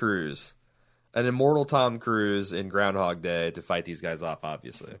Tom Cruise. An immortal Tom Cruise in Groundhog Day to fight these guys off,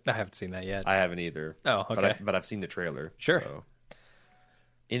 obviously. I haven't seen that yet. I haven't either. Oh, okay. But I've seen the trailer. Sure. So.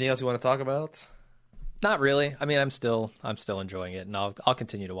 Anything else you want to talk about? Not really. I mean, I'm still enjoying it, and I'll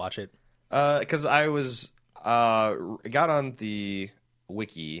continue to watch it. Because I was got on the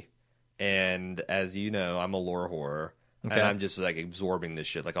wiki, and as you know, I'm a lore whore. Okay. And I'm just like absorbing this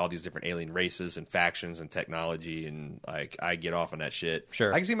shit, like all these different alien races and factions and technology, and like I get off on that shit.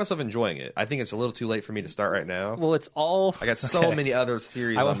 Sure. I can see myself enjoying it. I think it's a little too late for me to start right now. Well, it's all... I got so many other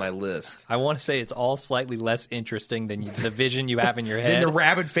theories on my list. I want to say it's all slightly less interesting than the vision you have in your head. Then the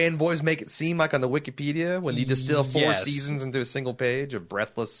rabid fanboys make it seem like on the Wikipedia when you distill 4 seasons into a single page of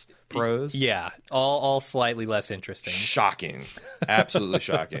breathless prose. Yeah, all slightly less interesting. Shocking. Absolutely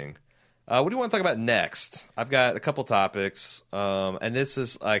shocking. What do you want to talk about next? I've got a couple topics, and this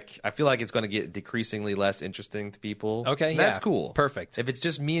is like I feel like it's going to get decreasingly less interesting to people. Okay, that's cool. Perfect. If it's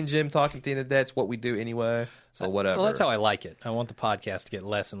just me and Jim talking at the end of the day, it's what we do anyway. So whatever. Well, that's how I like it. I want the podcast to get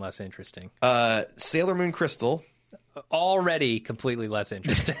less and less interesting. Sailor Moon Crystal. Already completely less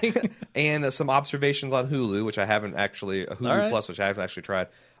interesting. And some observations on Hulu, which I haven't actually Hulu Plus, which I haven't actually tried.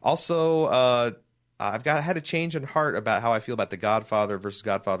 Also, I've had a change in heart about how I feel about The Godfather versus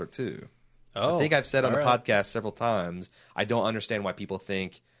Godfather 2. I think I've said on the podcast several times, I don't understand why people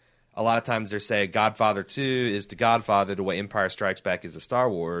think a lot of times they say Godfather 2 is to Godfather the way Empire Strikes Back is to Star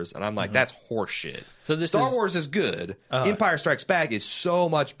Wars. And I'm like, that's horseshit. So Star Wars is good. Empire Strikes Back is so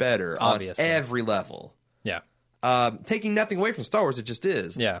much better obviously. On every level. Yeah. Taking nothing away from Star Wars, it just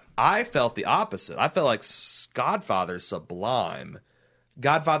is. Yeah. I felt the opposite. I felt like Godfather is sublime.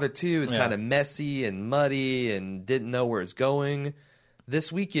 Godfather 2 is kind of messy and muddy and didn't know where it's going.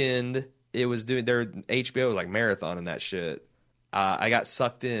 This weekend, it was doing their HBO was like marathon and that shit. I got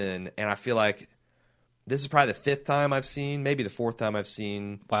sucked in, and I feel like this is probably the 5th time I've seen, maybe the 4th time I've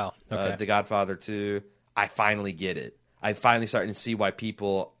seen The Godfather 2. I finally get it. I'm finally starting to see why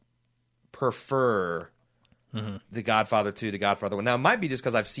people prefer The Godfather 2 to Godfather 1. Now, it might be just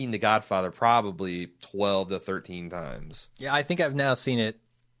because I've seen The Godfather probably 12 to 13 times. Yeah, I think I've now seen it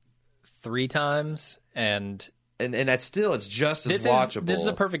 3 times, and that's still, it's just as watchable. This is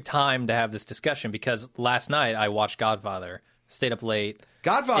a perfect time to have this discussion because last night I watched Godfather, stayed up late.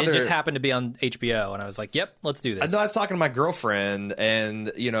 Godfather. It just happened to be on HBO, and I was like, yep, let's do this. I was talking to my girlfriend,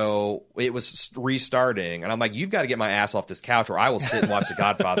 and, it was restarting, and I'm like, you've got to get my ass off this couch, or I will sit and watch The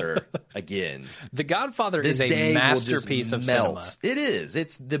Godfather again. The Godfather is a masterpiece of cinema. It is.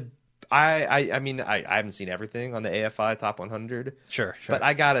 It's the... I mean, I haven't seen everything on the AFI Top 100. Sure. But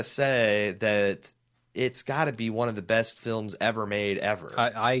I got to say that it's got to be one of the best films ever made ever.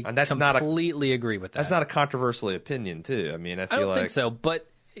 And that's completely agree with that. That's not a controversial opinion, too. I mean, I don't think so. But,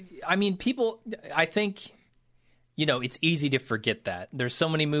 I mean, I think, it's easy to forget that. There's so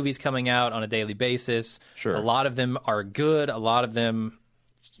many movies coming out on a daily basis. Sure. A lot of them are good. A lot of them,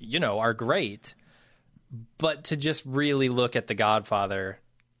 are great. But to just really look at The Godfather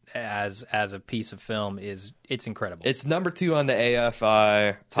as a piece of film it's incredible. It's number 2 on the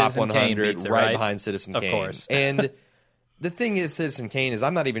AFI Top Citizen 100, right behind Citizen Kane. Of course. And the thing is, Citizen Kane is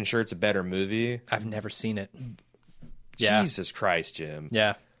I'm not even sure it's a better movie. I've never seen it. Jesus Christ, Jim.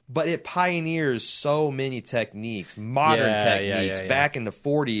 Yeah. But it pioneers so many techniques, modern techniques back in the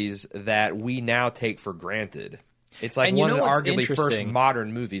 40s that we now take for granted. It's like one of the arguably first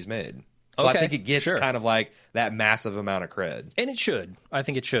modern movies made. So I think it gets kind of like that massive amount of cred. And it should. I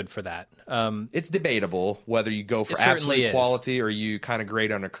think it should for that. It's debatable whether you go for absolute quality or you kind of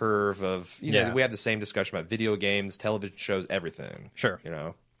grade on a curve of, we have the same discussion about video games, television shows, everything. Sure.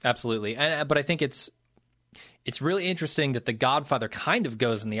 Absolutely. But I think it's really interesting that The Godfather kind of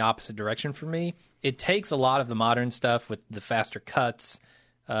goes in the opposite direction for me. It takes a lot of the modern stuff with the faster cuts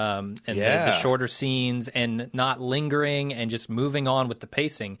and the shorter scenes and not lingering and just moving on with the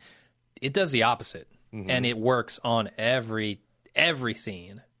pacing. It does the opposite, and it works on every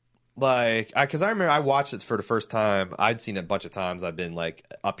scene. Like, because I remember I watched it for the first time. I'd seen it a bunch of times. I've been like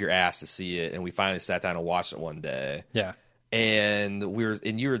up your ass to see it, and we finally sat down and watched it one day. Yeah, and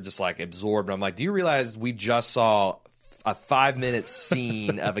you were just like absorbed. And I'm like, do you realize we just saw a 5-minute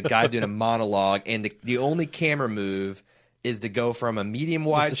scene of a guy doing a monologue, and the only camera move is to go from a medium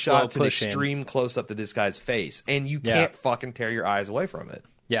wide shot to an extreme close up to this guy's face, and you can't fucking tear your eyes away from it.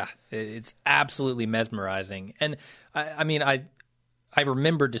 Yeah, it's absolutely mesmerizing. And I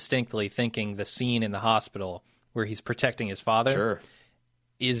remember distinctly thinking the scene in the hospital where he's protecting his father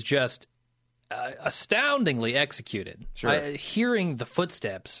is just astoundingly executed. Sure. Hearing the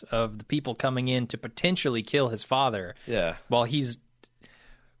footsteps of the people coming in to potentially kill his father while he's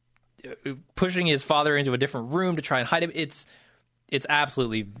pushing his father into a different room to try and hide him. It's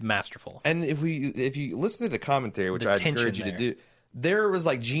absolutely masterful. And if you listen to the commentary, which I encourage you to do, there was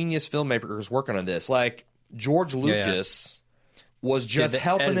like genius filmmakers working on this. Like George Lucas was just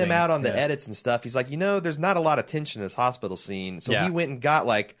helping him out on the edits and stuff. He's like, there's not a lot of tension in this hospital scene. So he went and got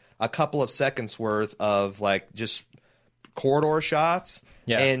like a couple of seconds worth of like just corridor shots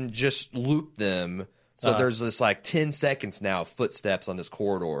and just looped them So there's this like 10 seconds now of footsteps on this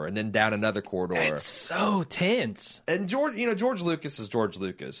corridor, and then down another corridor. It's so tense. And George Lucas is George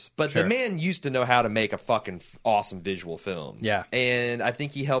Lucas, but the man used to know how to make a fucking awesome visual film. Yeah, and I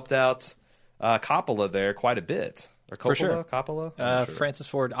think he helped out Coppola there quite a bit. Or Coppola? For sure. Coppola? Francis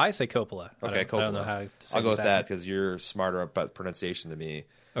Ford. I say Coppola. Okay, Coppola. I don't know how to say I'll go with exactly. that because you're smarter about pronunciation than me.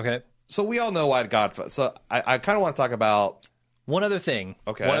 Okay. So we all know why Godfather. So I kind of want to talk about one other thing.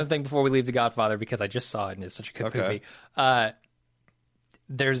 Okay. One other thing before we leave The Godfather, because I just saw it and it's such a good movie.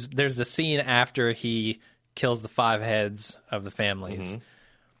 There's the scene after he kills the 5 heads of the families,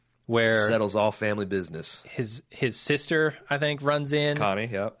 where settles all family business. His sister, I think, runs in, Connie,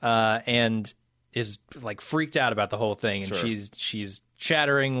 yep, and is like freaked out about the whole thing, and she's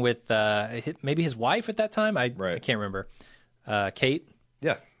chattering with maybe his wife at that time. I can't remember. Kate.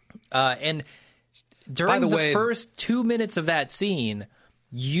 Yeah. And during the first 2 minutes of that scene,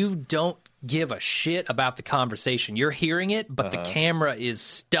 you don't give a shit about the conversation. You're hearing it, but the camera is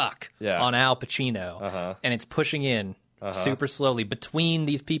stuck on Al Pacino, and it's pushing in super slowly between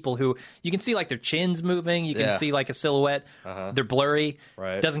these people who you can see like their chins moving. You can see like a silhouette. They're blurry.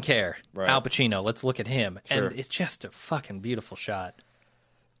 Right. Doesn't care. Right. Al Pacino. Let's look at him. Sure. And it's just a fucking beautiful shot.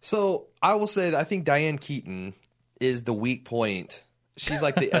 So I will say that I think Diane Keaton is the weak point. She's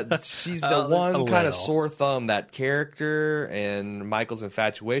like she's the one kind of sore thumb. That character and Michael's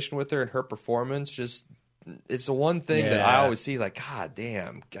infatuation with her and her performance just. It's the one thing that I always see, like, God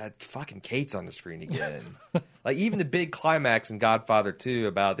damn, fucking Kate's on the screen again. Like, even the big climax in Godfather 2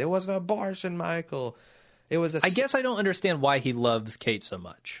 about, it was an abortion, Michael. It was I guess I don't understand why he loves Kate so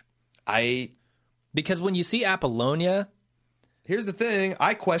much. Because when you see Apollonia... Here's the thing,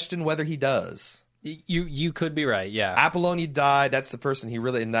 I question whether he does. You could be right, yeah. Apollonia died, that's the person he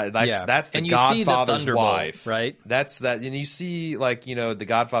really... And that's the and you Godfather's see the wife. Right? That's that, and you see, like, the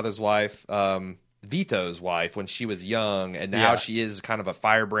Godfather's wife... Vito's wife when she was young, and now she is kind of a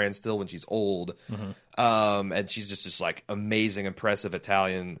firebrand still when she's old. And she's just this like amazing, impressive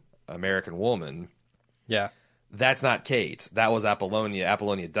Italian American woman. Yeah. That's not Kate. That was Apollonia.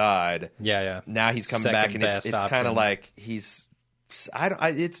 Apollonia died. Yeah. Now he's coming back, and it's kind of like he's.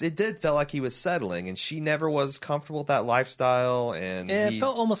 It did feel like he was settling, and she never was comfortable with that lifestyle. And it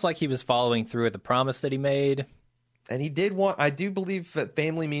felt almost like he was following through with the promise that he made. And he did I do believe that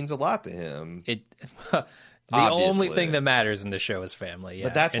family means a lot to him. The only thing that matters in this show is family. Yeah,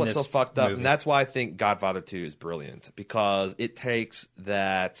 but that's what's so fucked up. movie. And that's why I think Godfather 2 is brilliant. Because it takes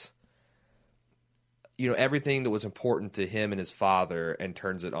that, everything that was important to him and his father and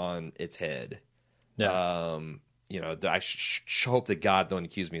turns it on its head. Yeah. I hope that God don't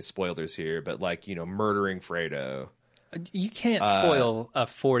accuse me of spoilers here, but murdering Fredo. You can't spoil a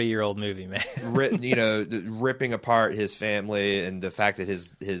 40-year-old movie, man. Ripping apart his family and the fact that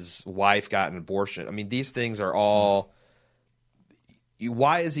his wife got an abortion. I mean, these things are all.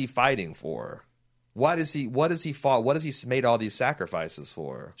 Why is he fighting for? What has he fought? What has he made all these sacrifices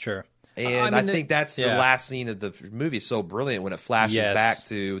for? Sure. And I think that's the last scene of the movie is so brilliant when it flashes back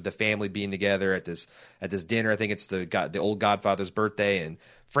to the family being together at this dinner. I think it's the old Godfather's birthday, and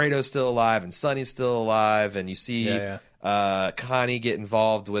Fredo's still alive, and Sonny's still alive, and you see Connie get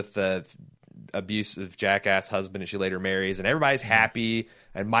involved with the abusive jackass husband that she later marries, and everybody's happy.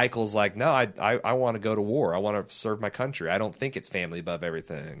 And Michael's like, no, I want to go to war. I want to serve my country. I don't think it's family above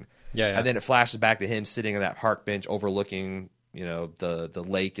everything. Yeah. And then it flashes back to him sitting on that park bench overlooking the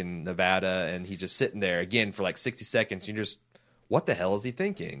lake in Nevada, and he's just sitting there again for like 60 seconds. You're just, what the hell is he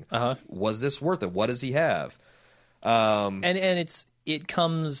thinking? Was this worth it? What does he have? And it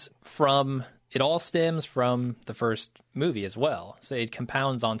all stems from the first movie as well. So it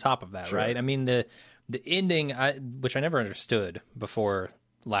compounds on top of that, right? I mean, the ending, which I never understood before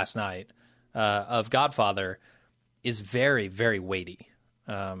last night, of Godfather is very, very weighty.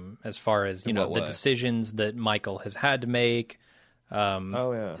 As far as the decisions that Michael has had to make. I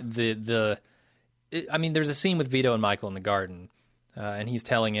mean, there's a scene with Vito and Michael in the garden, and he's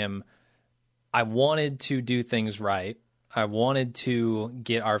telling him, "I wanted to do things right. I wanted to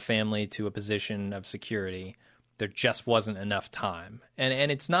get our family to a position of security. There just wasn't enough time."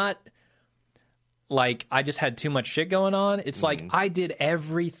 And it's not like I just had too much shit going on. It's like I did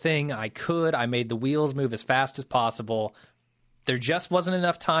everything I could. I made the wheels move as fast as possible. There just wasn't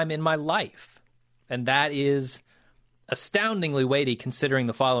enough time in my life. And that is astoundingly weighty considering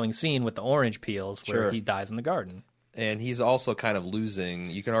the following scene with the orange peels where he dies in the garden. And he's also kind of losing.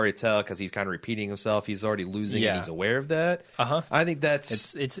 You can already tell because he's kind of repeating himself. He's already losing and he's aware of that. I think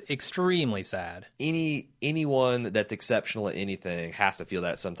that's... It's extremely sad. Anyone that's exceptional at anything has to feel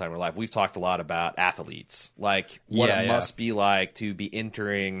that sometime in their life. We've talked a lot about athletes. Like what it must be like to be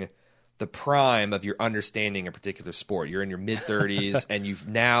entering the prime of your understanding a particular sport. You're in your mid 30s, and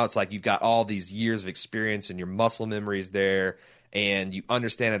it's like you've got all these years of experience, and your muscle memory is there, and you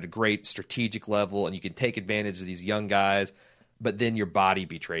understand at a great strategic level, and you can take advantage of these young guys. But then your body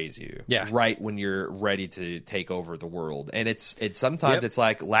betrays you, right when you're ready to take over the world. And it's sometimes it's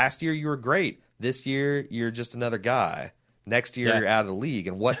like, last year you were great, this year you're just another guy. Next year you're out of the league,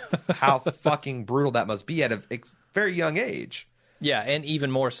 and how fucking brutal that must be at a very young age. Yeah, and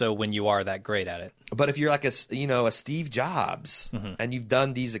even more so when you are that great at it. But if you're like a Steve Jobs, and you've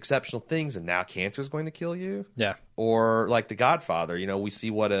done these exceptional things, and now cancer is going to kill you, or like The Godfather, we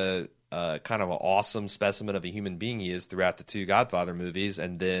see what a kind of an awesome specimen of a human being he is throughout the 2 Godfather movies,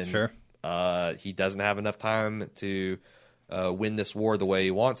 and then he doesn't have enough time to win this war the way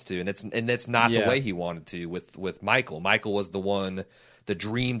he wants to, and it's not the way he wanted to with Michael. Michael was the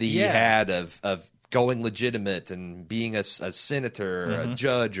dream that he had of going legitimate and being a senator, a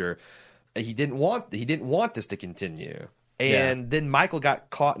judge, or he didn't want this to continue. And then Michael got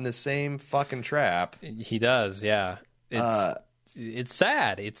caught in the same fucking trap. He does, yeah. It's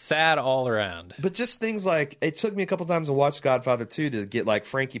sad. It's sad all around. But just things like, it took me a couple times to watch Godfather 2 to get like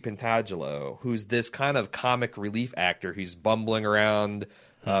Frankie Pentagelo, who's this kind of comic relief actor who's bumbling around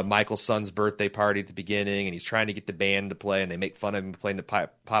Michael's son's birthday party at the beginning, and he's trying to get the band to play, and they make fun of him playing the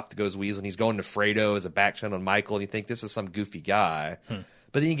Pop to Goes Weasel, and he's going to Fredo as a back channel on Michael, and you think this is some goofy guy.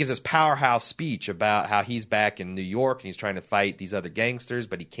 But then he gives this powerhouse speech about how he's back in New York and he's trying to fight these other gangsters,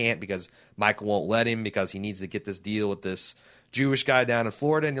 but he can't because Michael won't let him because he needs to get this deal with this Jewish guy down in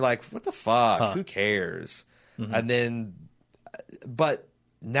Florida. And you're like, what the fuck? Who cares? And then, but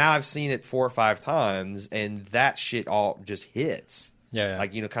now I've seen it 4 or 5 times, and that shit all just hits.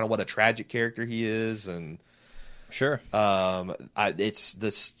 Like, kind of what a tragic character he is, and it's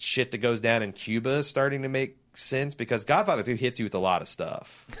this shit that goes down in Cuba starting to make sense, because Godfather 2 hits you with a lot of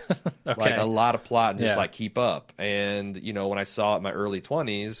stuff. Like a lot of plot, and just like keep up. And when I saw it in my early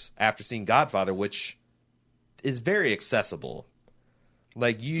 20s after seeing Godfather, which is very accessible,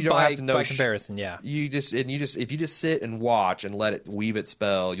 like you don't have to know by comparison. You just if you just sit and watch and let it weave its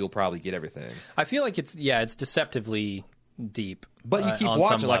spell, you'll probably get everything. I feel like it's deceptively deep. But you keep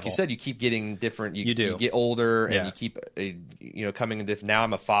watching, like you said, you keep getting different. You get older, and you keep, coming in different. Now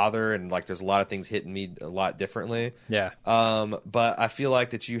I'm a father, and like there's a lot of things hitting me a lot differently. But I feel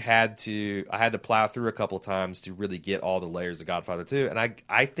like that I had to plow through a couple times to really get all the layers of Godfather 2, and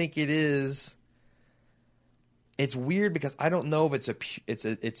I think it is. It's weird because I don't know if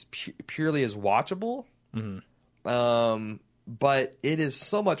it's purely as watchable. But it is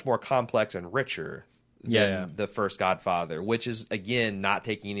so much more complex and richer than the first Godfather, which is, again, not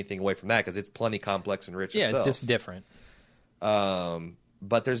taking anything away from that because it's plenty complex and rich itself. It's just different.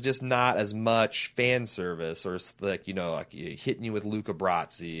 But there's just not as much fan service, or like hitting you with Luca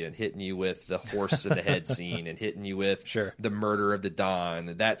Brasi and hitting you with the horse in the head scene and hitting you with the murder of the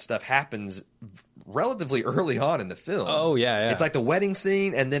Don. That stuff happens relatively early on in the film. It's like the wedding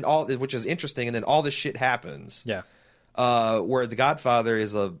scene, and then which is interesting, and then all this shit happens. Where the Godfather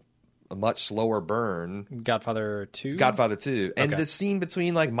is a much slower burn. Godfather 2? Godfather 2. And the scene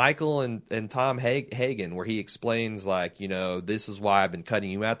between like Michael and Tom Hagen, where he explains like, this is why I've been cutting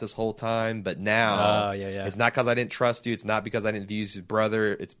you out this whole time, but now it's not because I didn't trust you, it's not because I didn't view you as his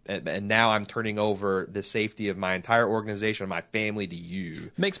brother, and now I'm turning over the safety of my entire organization and my family to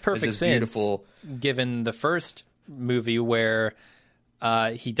you. Makes perfect sense. Beautiful, given the first movie where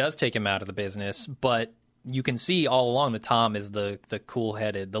he does take him out of the business, but you can see all along that Tom is the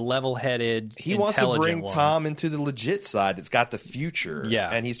cool-headed, the level-headed, he wants to bring Tom into the legit side. It's got the future.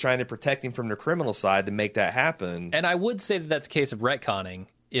 And he's trying to protect him from the criminal side to make that happen. And I would say that that's a case of retconning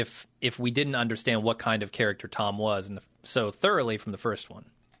if we didn't understand what kind of character Tom was so thoroughly from the first one.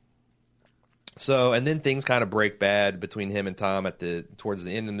 So, and then things kind of break bad between him and Tom towards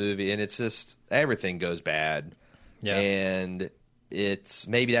the end of the movie, and it's just everything goes bad. And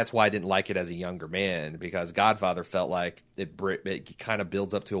maybe that's why I didn't like it as a younger man, because Godfather felt like it kind of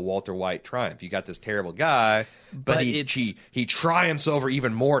builds up to a Walter White triumph. You got this terrible guy, but he triumphs over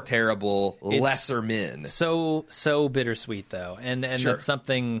even more terrible, lesser men. So bittersweet though, and that's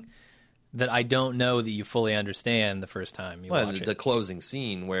something that I don't know that you fully understand the first time you watch it. The closing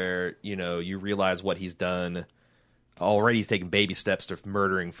scene where you realize what he's done. Already he's taking baby steps to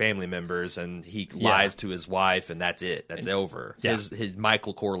murdering family members, and he lies to his wife, and that's it. That's over. His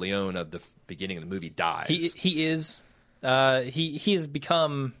Michael Corleone of the beginning of the movie dies. He has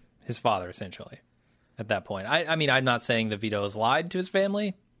become his father, essentially, at that point. I mean, I'm not saying that Vito has lied to his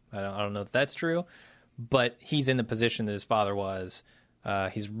family. I don't know if that's true, but he's in the position that his father was.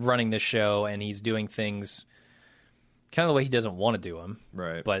 He's running this show, and he's doing things kind of the way he doesn't want to do them,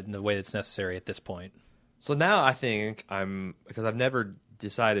 Right. but in the way that's necessary at this point. So now I think because I've never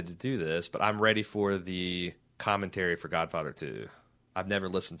decided to do this, but I'm ready for the commentary for Godfather 2. I've never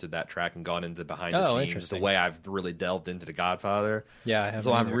listened to that track and gone into behind the scenes the way I've really delved into the Godfather. Yeah, I haven't.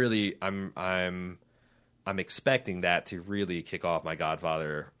 So I'm expecting that to really kick off my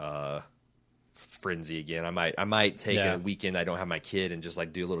Godfather frenzy again. I might take a weekend I don't have my kid and just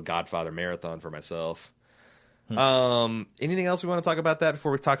like do a little Godfather marathon for myself. Anything else we want to talk about that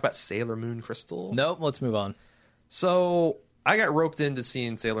before we talk about Sailor Moon Crystal? Nope, let's move on. So I got roped into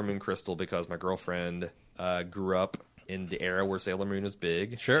seeing Sailor Moon Crystal because my girlfriend grew up in the era where Sailor Moon was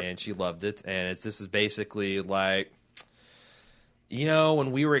big. Sure. And she loved it. And this is basically like,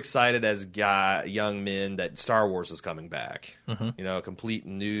 when we were excited as young men that Star Wars was coming back, a complete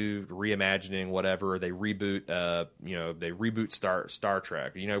new reimagining, whatever. They reboot, Star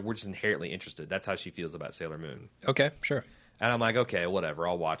Trek. We're just inherently interested. That's how she feels about Sailor Moon. Okay, sure. And I'm like, okay, whatever.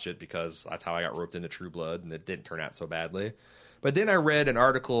 I'll watch it because that's how I got roped into True Blood, and it didn't turn out so badly. But then I read an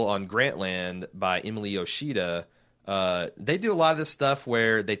article on Grantland by Emily Yoshida. They do a lot of this stuff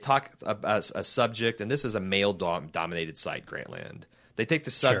where they talk about a subject, and this is a male-dominated site, Grantland. They take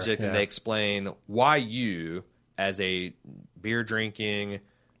the subject and they explain why you, as a beer-drinking,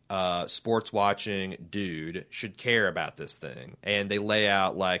 sports-watching dude, should care about this thing. And they lay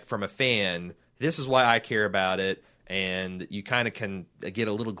out, like, from a fan, this is why I care about it, and you kind of can get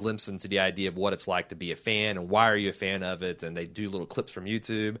a little glimpse into the idea of what it's like to be a fan and why are you a fan of it, and they do little clips from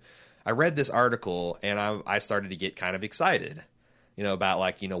YouTube. I read this article, and I started to get kind of excited, about,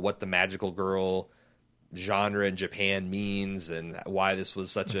 like, what the magical girl genre in Japan means and why this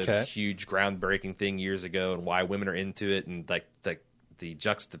was such a huge, groundbreaking thing years ago and why women are into it and, like, the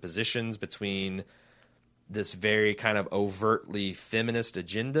juxtapositions between this very kind of overtly feminist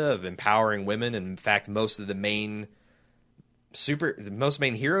agenda of empowering women. And, in fact, most of the main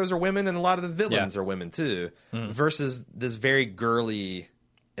heroes are women, and a lot of the villains are women, too, versus this very girly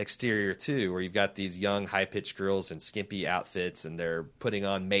exterior too, where you've got these young high-pitched girls in skimpy outfits and they're putting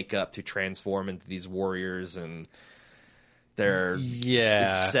on makeup to transform into these warriors, and they're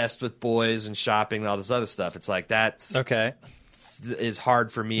obsessed with boys and shopping and all this other stuff. It's like that's is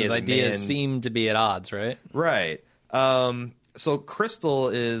hard for me. Those ideas seem to be at odds, right? So Crystal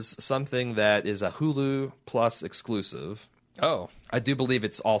is something that is a Hulu Plus exclusive. I do believe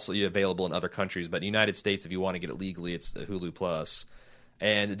it's also available in other countries, but in the United States, if you want to get it legally, it's a Hulu Plus.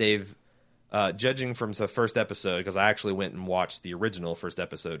 And they've, judging from the first episode, because I actually went and watched the original first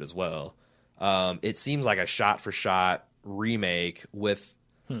episode as well, it seems like a shot-for-shot remake with...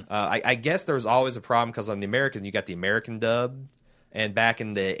 I guess there was always a problem, because on the American, you got the American dub, and back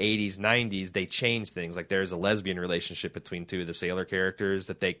in the 80s, 90s, they changed things. Like, there's a lesbian relationship between two of the Sailor characters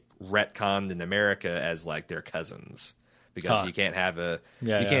that they retconned in America as, like, their cousins. Because you can't have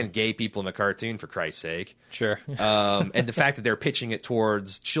can't gay people in a cartoon, for Christ's sake. Sure. And the fact that they're pitching it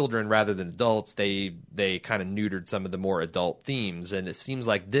towards children rather than adults, they kind of neutered some of the more adult themes. And it seems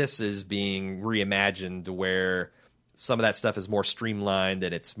like this is being reimagined where some of that stuff is more streamlined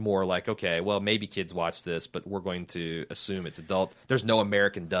and it's more like, okay, well, maybe kids watch this, but we're going to assume it's adult. There's no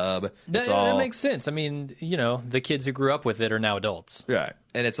American dub. That makes sense. I mean, the kids who grew up with it are now adults. Right.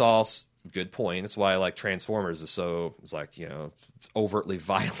 And it's all... Good point. That's why, like, Transformers is overtly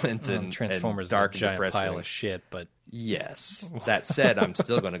violent and Transformers and dark is a and giant depressing. pile of shit. But yes, that said, I'm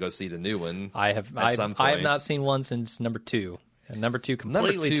still going to go see the new one. I have not seen one since number 2. And number 2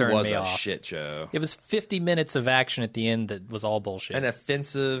 completely turned me off. Was a shit show. It was 50 minutes of action at the end that was all bullshit and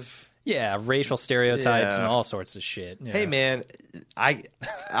offensive. Yeah, racial stereotypes and all sorts of shit. Yeah. Hey, man,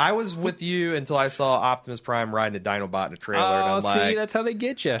 I was with you until I saw Optimus Prime riding a Dinobot in a trailer. Oh, and I'm like, that's how they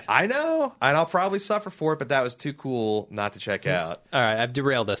get you. I know, and I'll probably suffer for it, but that was too cool not to check out. All right, I've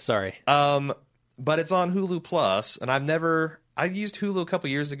derailed us. Sorry. But it's on Hulu Plus, and I used Hulu a couple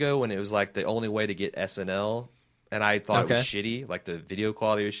years ago when it was like the only way to get SNL, and I thought it was shitty. Like, the video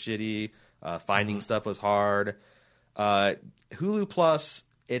quality was shitty. Finding stuff was hard. Hulu Plus...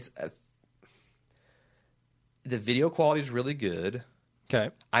 the video quality is really good.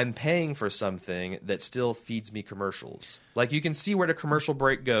 Okay. I'm paying for something that still feeds me commercials. Like, you can see where the commercial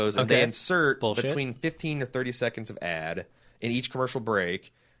break goes, and they insert between 15 to 30 seconds of ad in each commercial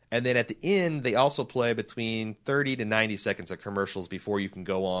break. And then at the end, they also play between 30 to 90 seconds of commercials before you can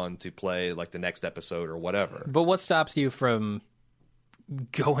go on to play, like, the next episode or whatever. But what stops you from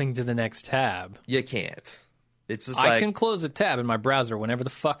going to the next tab? You can't. It's just I can close a tab in my browser whenever the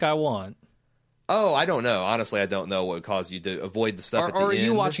fuck I want. Oh, I don't know. Honestly, I don't know what would cause you to avoid the stuff at the end. Or are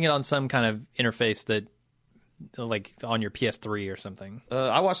you watching it on some kind of interface that like on your PS3 or something?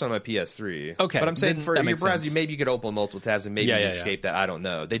 I watched it on my PS3. Okay, but I'm saying then for that your makes browser, sense. maybe you could open multiple tabs and maybe you can escape that. I don't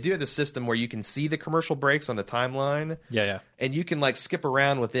know. They do have the system where you can see the commercial breaks on the timeline. Yeah. And you can like skip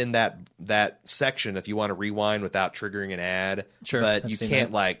around within that section if you want to rewind without triggering an ad. Sure, but I've you seen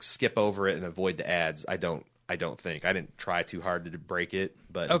can't that. like skip over it and avoid the ads. I don't think. I didn't try too hard to break it,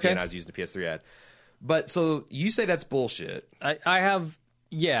 but Okay. again, I was using the PS3 ad. But so you say that's bullshit. I have,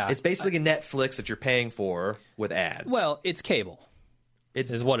 yeah. It's basically a Netflix that you're paying for with ads. Well, it's cable.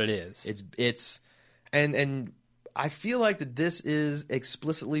 Is what it is. It's and I feel like that this is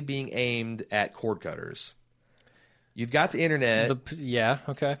explicitly being aimed at cord cutters. You've got the internet. Yeah,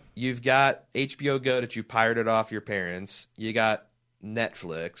 okay. You've got HBO Go that you pirated off your parents. You got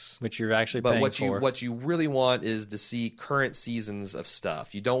Netflix, Which you're actually but paying for. what you really want is to see current seasons of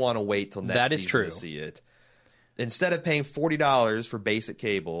stuff. You don't want to wait till next That is season true. to see it. Instead of paying $40 for basic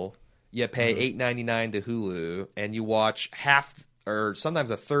cable, you pay $8.99 to Hulu, and you watch half or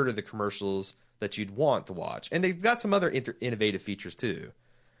sometimes a third of the commercials that you'd want to watch. And they've got some other innovative features too.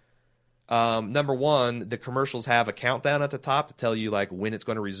 Number one, the commercials have a countdown at the top to tell you like when it's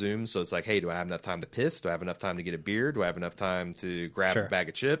going to resume. So it's like, hey, do I have enough time to piss? Do I have enough time to get a beer? Do I have enough time to grab Sure. a bag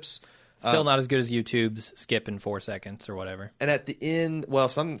of chips? Still not as good as YouTube's skip in 4 seconds or whatever. And at the end, well,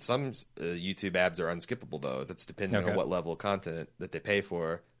 some YouTube ads are unskippable though. That's depending Okay. on what level of content that they pay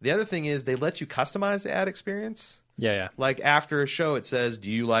for. The other thing is they let you customize the ad experience. Yeah. Like after a show, it says,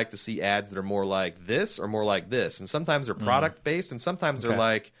 do you like to see ads that are more like this or more like this? And sometimes they're product based, and sometimes they're Okay.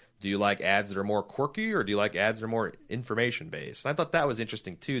 like, do you like ads that are more quirky or do you like ads that are more information based? And I thought that was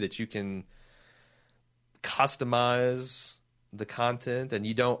interesting too, that you can customize the content, and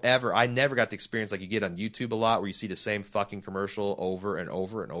you don't ever. I never got the experience like you get on YouTube a lot, where you see the same fucking commercial over and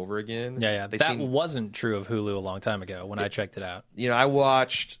over and over again. Yeah. They That seem, wasn't true of Hulu a long time ago when I checked it out. I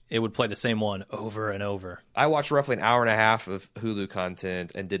watched It would play the same one over and over. roughly an hour and a half of Hulu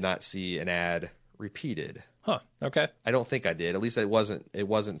content and did not see an ad repeated. Huh. Okay. I don't think I did. At least it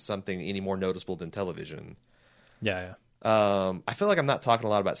wasn't something any more noticeable than television. Yeah. I feel like I'm not talking a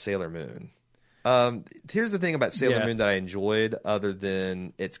lot about Sailor Moon. Here's the thing about Sailor Moon that I enjoyed, other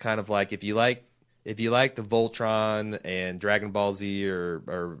than it's kind of like if you like the Voltron and Dragon Ball Z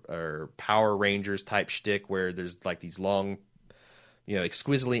or Power Rangers type shtick, where there's like these long,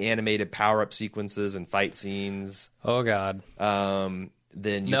 exquisitely animated power up sequences and fight scenes. Oh God.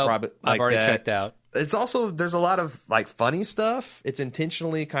 Then you Nope, probably I've already checked out. It's also, there's a lot of like funny stuff. It's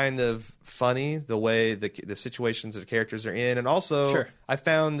intentionally kind of funny the way the situations that the characters are in, and also Sure. I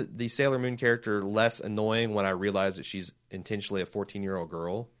found the Sailor Moon character less annoying when I realized that she's intentionally a 14-year-old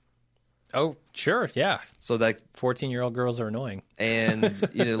girl. Oh, sure. Yeah. So that 14-year-old girls are annoying. and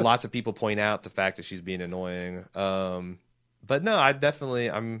lots of people point out the fact that she's being annoying. But no, I'm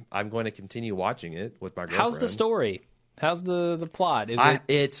going to continue watching it with my girlfriend. How's the story? How's the plot? Is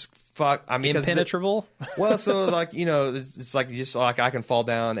It's fuck. I mean, 'cause impenetrable? well, so like it's like just like I can fall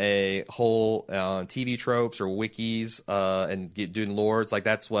down a hole on TV tropes or wikis and doing lore. It's like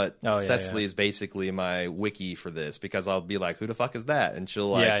that's what Cecily is basically my wiki for this, because I'll be like, who the fuck is that? And she'll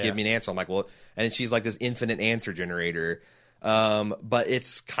like give me an answer. I'm like, well, and she's like this infinite answer generator. But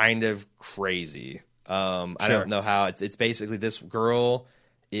it's kind of crazy. I don't know how it's basically this girl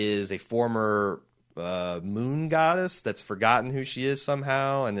is a former moon goddess that's forgotten who she is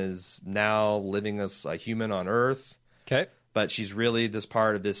somehow and is now living as a human on Earth. Okay. But she's really this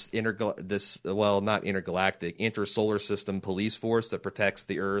part of this not intergalactic, intersolar system police force that protects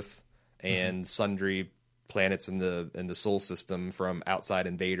the Earth and sundry planets in the solar system from outside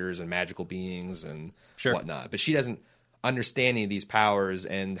invaders and magical beings and whatnot. But she doesn't understand any of these powers,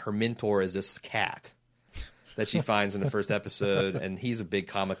 and her mentor is this cat that she finds in the first episode, and he's a big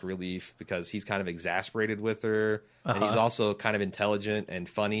comic relief because he's kind of exasperated with her, and he's also kind of intelligent and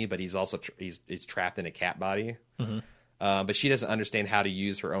funny, but he's also he's trapped in a cat body. But she doesn't understand how to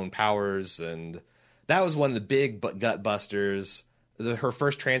use her own powers, and that was one of the big gut busters. Her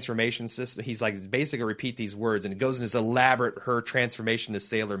first transformation system, he's like basically repeat these words, and it goes in this elaborate her transformation to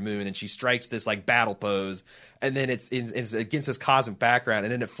Sailor Moon, and she strikes this like battle pose, and then it's against this cosmic background,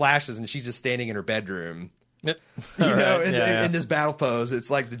 and then it flashes, and she's just standing in her bedroom. In this battle pose, it's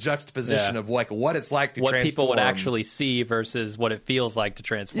like the juxtaposition of like what it's like to what transform. people would actually see versus what it feels like to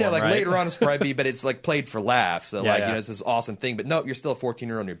transform. Yeah, like right? later on it's probably, but it's like played for laughs. So it's this awesome thing. But nope, you're still a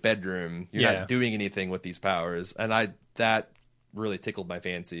 14-year-old in your bedroom. You're not doing anything with these powers, and that really tickled my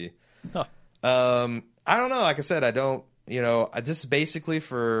fancy. Huh. I don't know. Like I said, I don't. This is basically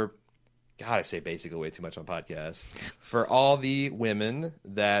for. God, I say basically way too much on podcasts. For all the women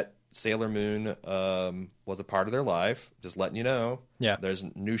that Sailor Moon was a part of their life. Just letting you know. Yeah. There's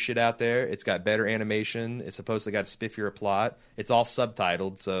new shit out there. It's got better animation. It's supposedly got a spiffier plot. It's all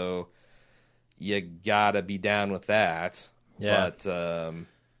subtitled, so you gotta be down with that. Yeah. But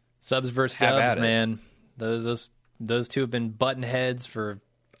subs versus dubs, man. Those two have been button heads for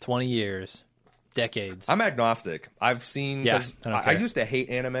 20 years, decades. I'm agnostic. I've seen. Yeah, I used to hate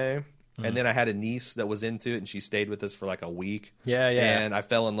anime. And then I had a niece that was into it, and she stayed with us for like a week. Yeah. And I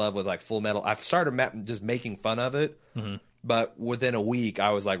fell in love with like Full Metal. I started just making fun of it, but within a week,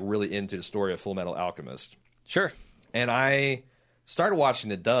 I was like really into the story of Full Metal Alchemist. Sure. And I started watching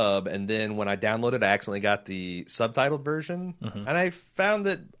the dub, and then when I downloaded, I accidentally got the subtitled version, and I found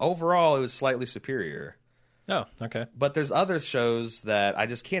that overall it was slightly superior. Oh, okay. But there's other shows that I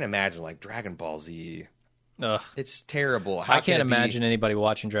just can't imagine, like Dragon Ball Z. Ugh. It's terrible. I can't imagine anybody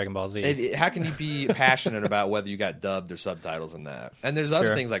watching Dragon Ball Z. How can you be passionate about whether you got dubbed or subtitles in that? And there's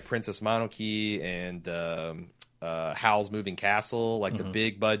other things like Princess Mononoke and Howl's Moving Castle, like the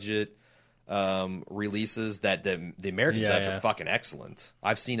big budget releases that the American dubs are fucking excellent.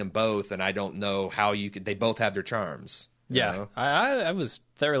 I've seen them both, and I don't know how you could. They both have their charms. You know? I was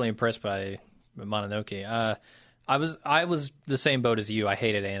thoroughly impressed by Mononoke. I was the same boat as you. I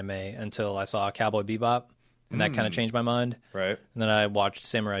hated anime until I saw Cowboy Bebop. And that kind of changed my mind. Right. And then I watched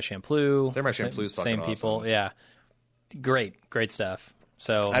Samurai Champloo. Samurai Champloo's fucking same people. awesome. Yeah. Great stuff.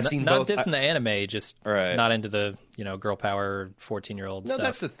 So I've seen not both. dissing the anime, just Right. not into the girl power 14-year-old No, stuff.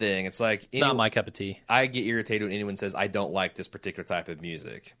 that's the thing. It's like It's not my cup of tea. I get irritated when anyone says I don't like this particular type of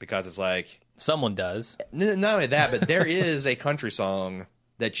music because it's like Someone does. not only that, but there is a country song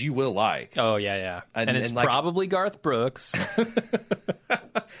that you will like. Oh yeah. And it's like, probably Garth Brooks.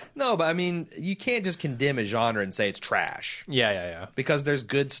 No, but I mean, you can't just condemn a genre and say it's trash. Yeah. Because there's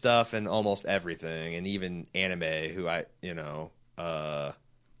good stuff in almost everything, and even anime. Who I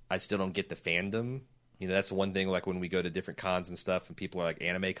still don't get the fandom. That's the one thing. Like when we go to different cons and stuff, and people are like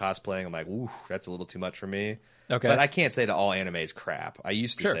anime cosplaying, I'm like, ooh, that's a little too much for me. Okay, but I can't say that all anime is crap. I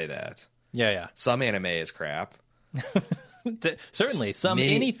used to say that. Yeah. Some anime is crap. Certainly,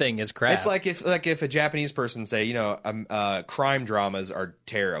 anything is crap. It's like if a Japanese person say, crime dramas are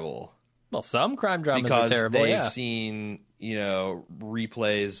terrible. Well, some crime dramas because are terrible. They've seen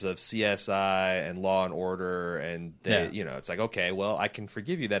replays of CSI and Law and Order, and it's like, okay, well, I can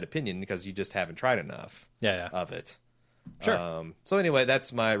forgive you that opinion because you just haven't tried enough. Of it. Sure. So anyway,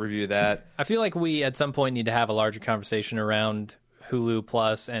 that's my review of that. I feel like we at some point need to have a larger conversation around Hulu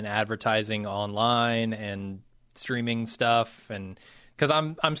Plus and advertising online and streaming stuff, and because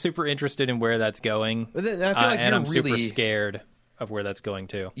I'm super interested in where that's going. But then I feel like and I'm really super scared of where that's going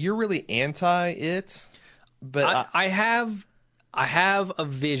to. You're really anti it, but I have a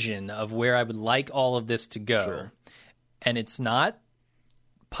vision of where I would like all of this to go. Sure. And it's not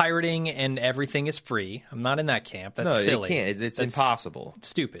pirating and everything is free. I'm not in that camp. That's silly. You can't. It's impossible.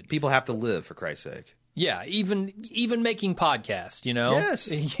 Stupid. People have to live, for Christ's sake. Yeah, even making podcasts, Yes.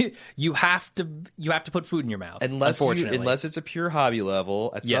 you have to put food in your mouth. Unfortunately, unless it's a pure hobby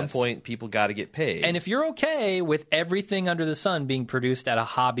level, at some point people got to get paid. And if you're okay with everything under the sun being produced at a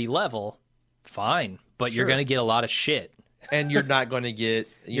hobby level, fine. But you're going to get a lot of shit. And you're not going to get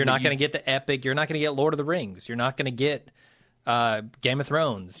you're not going to get the epic. You're not going to get Lord of the Rings. You're not going to get Game of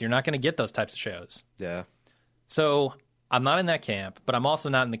Thrones. You're not going to get those types of shows. Yeah. So I'm not in that camp, but I'm also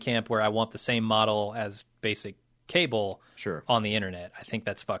not in the camp where I want the same model as basic cable on the internet. I think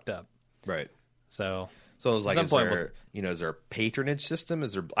that's fucked up. Right. So it was like, is there a patronage system?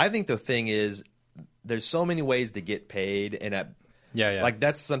 I think the thing is, there's so many ways to get paid, and like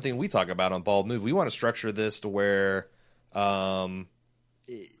that's something we talk about on Bald Move. We want to structure this to where,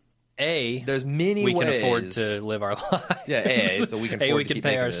 there's many we ways can afford to live our lives. So we can afford to keep pay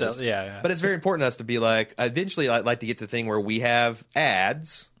making ourselves. this. Yeah. But it's very important to us to be like, eventually I'd like to get to the thing where we have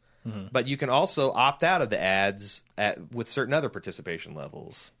ads, but you can also opt out of the ads with certain other participation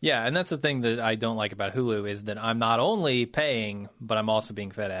levels. Yeah, and that's the thing that I don't like about Hulu is that I'm not only paying, but I'm also being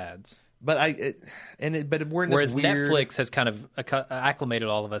fed ads. But we're in Whereas this weird... Netflix has kind of acclimated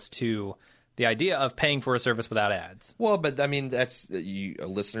all of us to the idea of paying for a service without ads. Well, but I mean, that's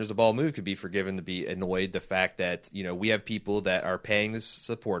listeners of Bald Move could be forgiven to be annoyed the fact that we have people that are paying to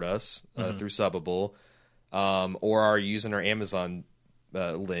support us through Subbable, or are using our Amazon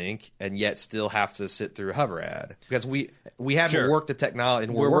link, and yet still have to sit through a hover ad because we haven't worked the technology,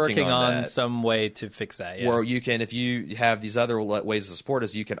 and we're working on some way to fix that. Yeah. Or you can, if you have these other ways to support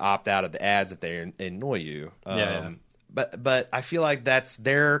us, you can opt out of the ads if they annoy you. But I feel like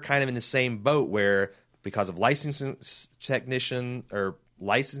they're kind of in the same boat where because of licensing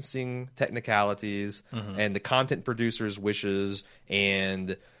technicalities and the content producer's wishes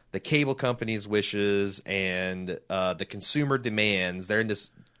and the cable company's wishes and the consumer demands. They're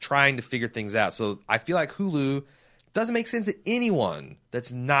just trying to figure things out. So I feel like Hulu doesn't make sense to anyone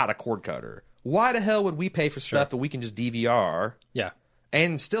that's not a cord cutter. Why the hell would we pay for stuff that we can just DVR? Yeah.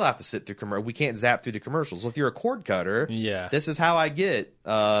 And still have to sit through commercials. We can't zap through the commercials. So if you're a cord cutter, this is how I get.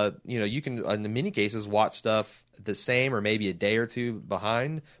 You can, in many cases, watch stuff the same or maybe a day or two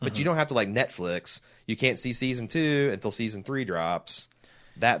behind, but you don't have to like Netflix. You can't see season 2 until season 3 drops.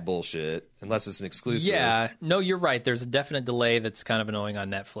 That bullshit, unless it's an exclusive. Yeah, no, you're right. There's a definite delay that's kind of annoying on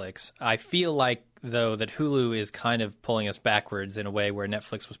Netflix. I feel like, though, that Hulu is kind of pulling us backwards in a way where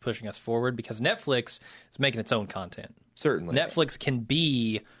Netflix was pushing us forward because Netflix is making its own content. Certainly. Netflix can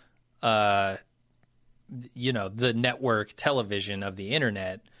be, the network television of the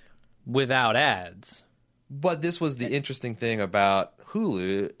internet without ads. But this was the interesting thing about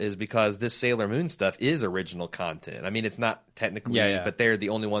Hulu is because this Sailor Moon stuff is original content. I mean, it's not technically, but they're the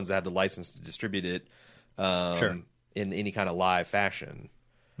only ones that have the license to distribute it in any kind of live fashion.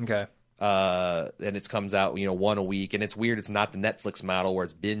 Okay. And it comes out, one a week. And it's weird. It's not the Netflix model where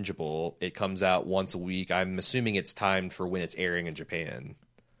it's bingeable. It comes out once a week. I'm assuming it's timed for when it's airing in Japan.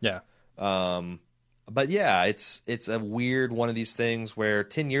 Yeah. But yeah, it's a weird one of these things where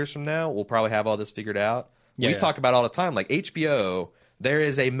 10 years from now, we'll probably have all this figured out. We talk about all the time, like HBO, there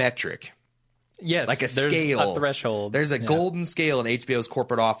is a metric. Yes, like there's scale. A threshold. There's a golden scale in HBO's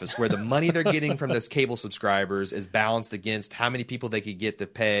corporate office where the money they're getting from those cable subscribers is balanced against how many people they could get to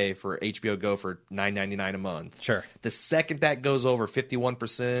pay for HBO Go for $9.99 a month. Sure. The second that goes over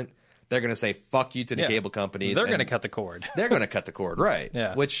 51%, they're going to say fuck you to the cable companies. They're going to cut the cord. They're going to cut the cord, right?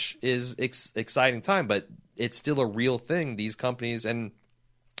 Yeah. Which is exciting time, but it's still a real thing. These companies, and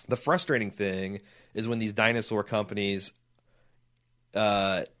the frustrating thing is when these dinosaur companies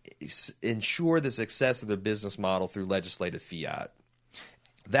ensure the success of their business model through legislative fiat.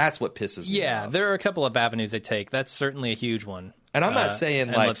 That's what pisses me off. Yeah, there are a couple of avenues they take. That's certainly a huge one. And I'm not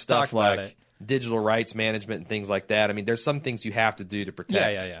saying like stuff like digital rights management and things like that. I mean, there's some things you have to do to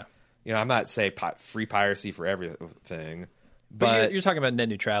protect. Yeah. I'm not saying free piracy for everything. But you're talking about net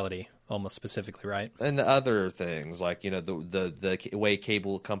neutrality almost specifically, right? And the other things like, the way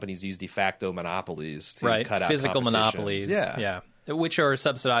cable companies use de facto monopolies to cut out physical monopolies. Yeah. Which are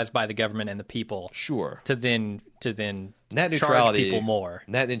subsidized by the government and the people. Sure. To then net charge people more.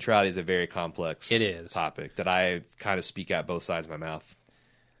 Net neutrality is a very complex topic that I kind of speak out both sides of my mouth.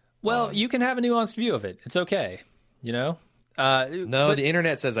 Well, you can have a nuanced view of it. It's okay. No, the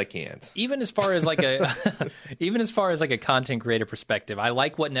internet says I can't. Even as far as like a content creator perspective, I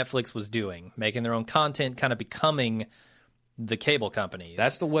like what Netflix was doing, making their own content, kind of becoming the cable companies.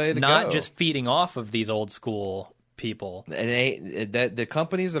 That's the way to go. Not just feeding off of these old school people. And the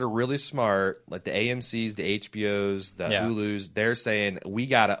companies that are really smart, like the AMCs, the HBOs, the Hulus, they're saying we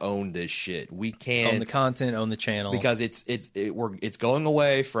got to own this shit. We can't own the content, own the channel, because it's going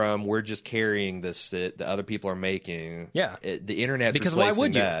away from we're just carrying this that the other people are making. Yeah, the internet because why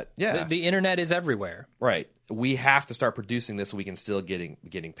would you? That. Yeah, the internet is everywhere. Right. We have to start producing this so we can still getting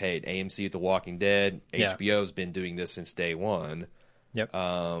paid. AMC with The Walking Dead, HBO's been doing this since day one. Yep.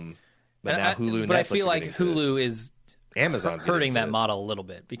 But now Hulu and but Netflix I feel like Hulu is Amazon's hurting that model a little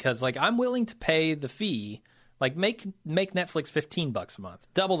bit because, like, I'm willing to pay the fee. Like, make Netflix $15 a month,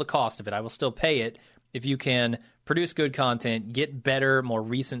 double the cost of it. I will still pay it if you can produce good content, get better, more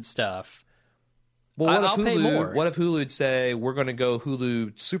recent stuff. Well, I'll pay more. What if Hulu'd say we're going to go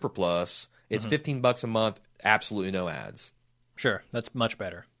Hulu Super Plus? It's $15 a month, absolutely no ads. Sure, that's much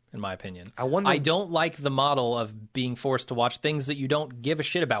better. In my opinion, I don't like the model of being forced to watch things that you don't give a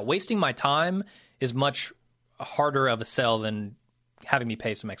shit about. Wasting my time is much harder of a sell than having me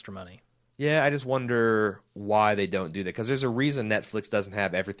pay some extra money. Yeah, I just wonder why they don't do that. Because there's a reason Netflix doesn't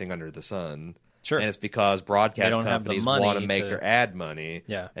have everything under the sun. Sure. And it's because broadcast companies want to make their ad money.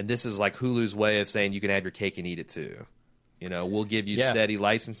 Yeah. And this is like Hulu's way of saying you can have your cake and eat it too. We'll give you steady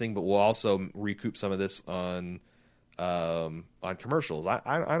licensing, but we'll also recoup some of this on commercials.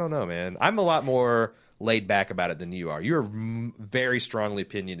 I don't know, man. I'm a lot more laid back about it than you are. You're very strongly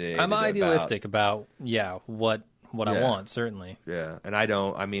opinionated. I'm idealistic about what I want, certainly. Yeah, and I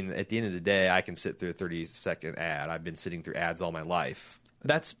don't. I mean, at the end of the day, I can sit through a 30-second ad. I've been sitting through ads all my life.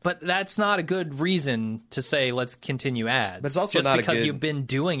 But that's not a good reason to say let's continue ads. But it's also just not because a good... you've been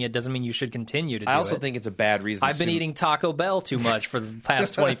doing it doesn't mean you should continue to do it. I also think it's a bad reason. I've been eating Taco Bell too much for the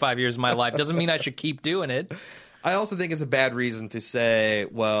past 25 years of my life. Doesn't mean I should keep doing it. I also think it's a bad reason to say,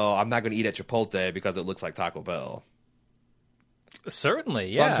 well, I'm not going to eat at Chipotle because it looks like Taco Bell.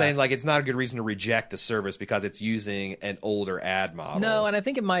 Certainly, yeah. So I'm saying, like, it's not a good reason to reject a service because it's using an older ad model. No, and I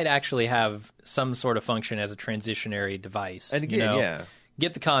think it might actually have some sort of function as a transitionary device. And again,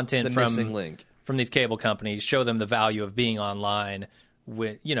 get the content It's the missing link from these cable companies, show them the value of being online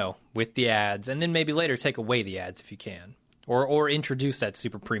with the ads, and then maybe later take away the ads if you can, or introduce that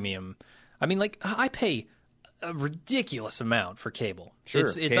super premium. I mean, like, I pay a ridiculous amount for cable. Sure,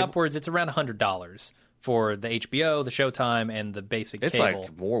 it's cable. upwards. It's around $100 for the HBO, the Showtime, and the basic it's cable.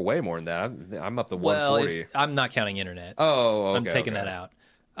 like way more than that. I'm up to 140. I'm not counting internet. Oh, okay, I'm taking that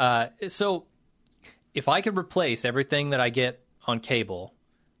out. So if I could replace everything that I get on cable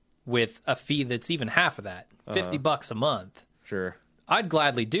with a fee that's even half of that, $50 a month, Sure, I'd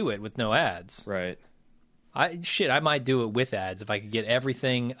gladly do it with no ads. right. I might do it with ads if I could get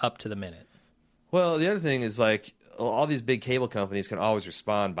everything up to the minute. Well, the other thing is, like, all these big cable companies can always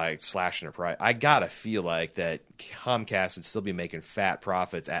respond by slashing a price. I gotta feel like that Comcast would still be making fat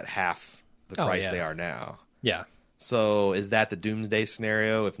profits at half the price they are now. Yeah. So is that the doomsday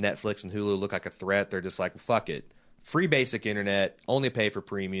scenario? If Netflix and Hulu look like a threat, they're just like, fuck it. Free basic internet, only pay for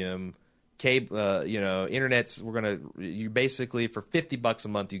premium. Cable, internet's, you basically, for $50 a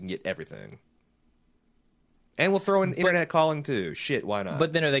month, you can get everything. And we'll throw in internet calling too. Shit, why not?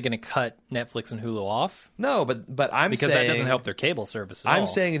 But then are they going to cut Netflix and Hulu off? No, but I'm because saying... that doesn't help their cable service at all. I'm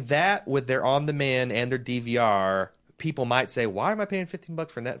saying that with their on-demand and their DVR, people might say, why am I paying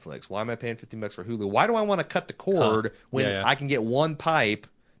 $15 for Netflix? Why am I paying $15 for Hulu? Why do I want to cut the cord when I can get one pipe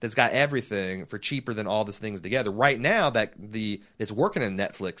that's got everything for cheaper than all these things together? Right now, it's working in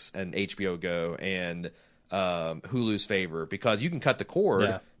Netflix and HBO Go and Hulu's favor because you can cut the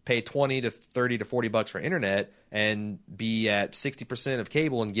cord, pay $20 to $30 to $40 for internet, and be at 60% of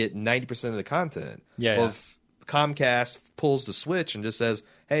cable and get 90% of the content. If Comcast pulls the switch and just says,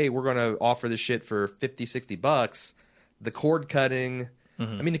 hey, we're going to offer this shit for $50-$60, the cord cutting...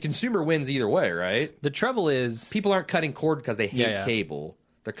 I mean, the consumer wins either way, right? The trouble is... people aren't cutting cord because they hate cable.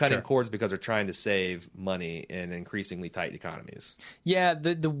 They're cutting cords because they're trying to save money in increasingly tight economies. Yeah,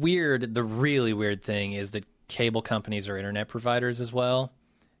 the really weird thing is that cable companies are internet providers as well.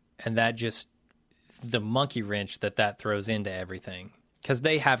 And that just, the monkey wrench that throws into everything. Because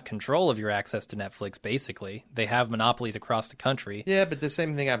they have control of your access to Netflix, basically. They have monopolies across the country. Yeah, but the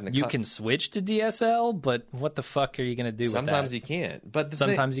same thing happened to... You can switch to DSL, but what the fuck are you going to do with that? Sometimes you can't. But the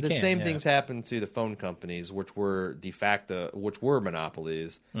same things happen to the phone companies, which were which were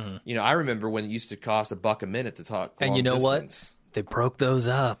monopolies. Mm-hmm. I remember when it used to cost $1 a minute to talk long And you know distance. What? They broke those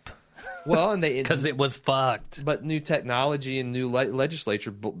up. Well, and because it was fucked. But new technology and new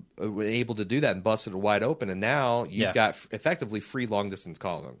legislature were able to do that and busted it wide open, and now you've got effectively free long distance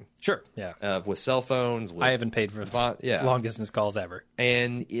calling. Sure, yeah. With cell phones, I haven't paid for long distance calls ever.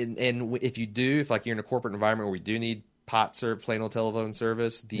 And if you do, if like you're in a corporate environment where we do need plain old telephone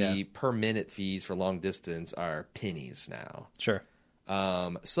service, the per minute fees for long distance are pennies now. Sure.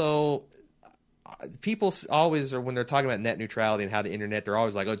 So. People always are, when they're talking about net neutrality and how the internet, they're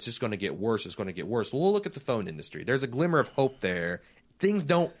always like, oh, it's just going to get worse. It's going to get worse. Well, we'll look at the phone industry. There's a glimmer of hope there. Things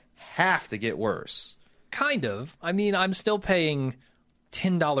don't have to get worse. Kind of. I mean, I'm still paying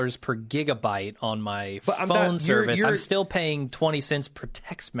 $10 per gigabyte on my phone service. I'm still paying 20 cents per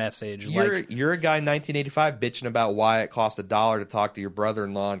text message. You're a guy in 1985 bitching about why it cost $1 to talk to your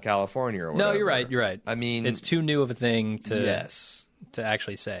brother-in-law in California or whatever. No, you're right. You're right. I mean, it's too new of a thing to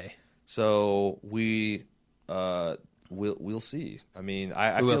actually say. So we'll see. I mean,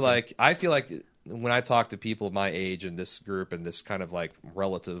 I feel like when I talk to people my age in this group and this kind of like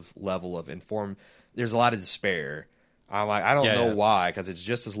relative level of informed, there's a lot of despair. I'm like, I don't know why, because it's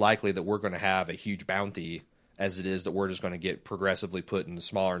just as likely that we're going to have a huge bounty as it is that we're just going to get progressively put in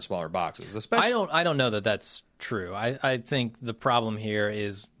smaller and smaller boxes. Especially, I don't know that that's true. I think the problem here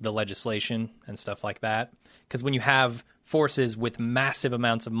is the legislation and stuff like that. Because when you have forces with massive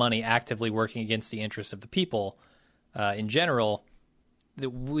amounts of money actively working against the interests of the people in general,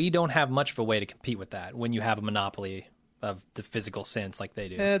 we don't have much of a way to compete with that when you have a monopoly of the physical sense like they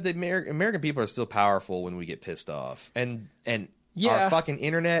do. Yeah, the American people are still powerful when we get pissed off. And our fucking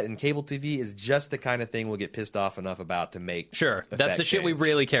internet and cable TV is just the kind of thing we'll get pissed off enough about to make that's the shit we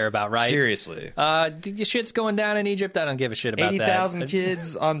really care about, right? Seriously. Shit's going down in Egypt. I don't give a shit about 80,000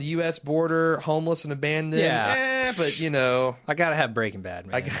 kids on the U.S. border, homeless and abandoned. Yeah. But, I gotta have Breaking Bad,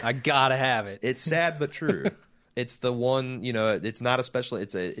 man. I gotta have it. It's sad but true. It's the one, it's not a special,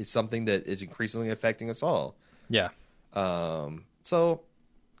 it's something that is increasingly affecting us all. Yeah. So,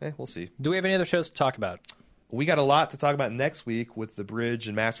 we'll see. Do we have any other shows to talk about? We got a lot to talk about next week with The Bridge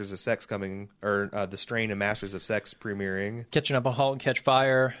and Masters of Sex coming, or The Strain and Masters of Sex premiering. Catching up on *Halt and Catch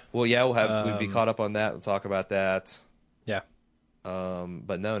Fire*. Well, yeah, we'll be caught up on that. We'll talk about that. Yeah.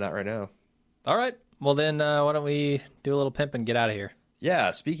 But no, not right now. All right. Well, then why don't we do a little pimp and get out of here?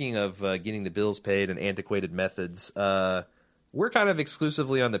 Yeah. Speaking of getting the bills paid and antiquated methods, we're kind of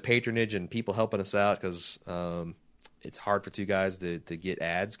exclusively on the patronage and people helping us out because it's hard for two guys to get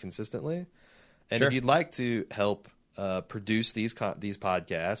ads consistently. And Sure. if you'd like to help produce these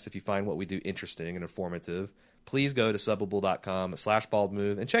podcasts, if you find what we do interesting and informative, please go to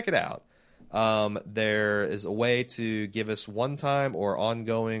subbable.com/baldmove and check it out. There is a way to give us one-time or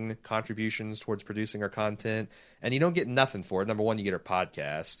ongoing contributions towards producing our content, and you don't get nothing for it. Number one, you get our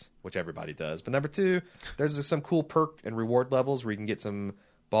podcast, which everybody does. But number two, there's some cool perk and reward levels where you can get some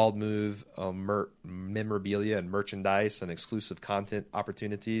Bald Move memorabilia and merchandise and exclusive content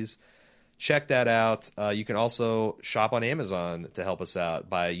opportunities. Check that out. You can also shop on Amazon to help us out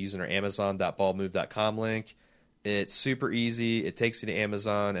by using our amazon.baldmove.com link. It's super easy. It takes you to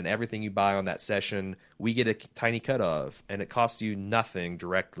Amazon, and everything you buy on that session, we get a tiny cut of, and it costs you nothing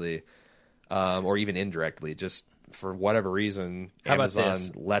directly or even indirectly. Just for whatever reason, Amazon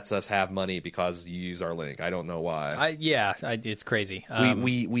lets us have money because you use our link. I don't know why. It's crazy.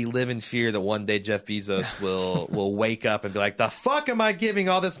 We live in fear that one day Jeff Bezos will wake up and be like, the fuck am I giving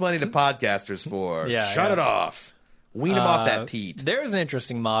all this money to podcasters for? Shut it off. Wean them off that Pete. There's an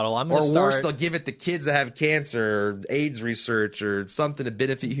interesting model. Worse, they'll give it to kids that have cancer or AIDS research or something to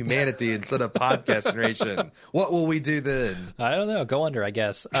benefit humanity instead of podcast generation. What will we do then? I don't know. Go under, I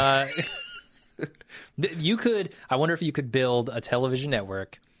guess. You could. I wonder if you could build a television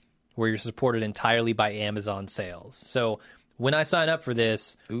network where you're supported entirely by Amazon sales. So when I sign up for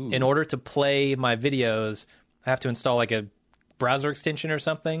this, in order to play my videos, I have to install like a browser extension or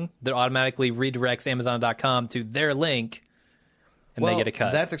something that automatically redirects Amazon.com to their link, and they get a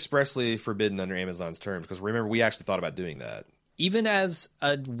cut. That's expressly forbidden under Amazon's terms, because remember, we actually thought about doing that. Even as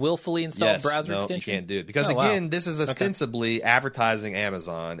a willfully installed browser extension? You can't do it. Because, this is ostensibly advertising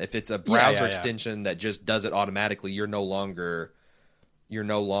Amazon. If it's a browser extension that just does it automatically, you're no longer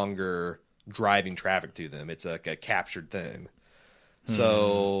driving traffic to them. It's like a captured thing.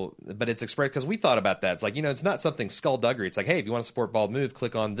 So, but it's expressed because we thought about that. It's like, it's not something skullduggery. It's like, hey, if you want to support Bald Move,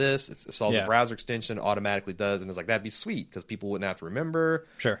 click on this. It installs a browser extension, automatically does. And it's like, that'd be sweet because people wouldn't have to remember.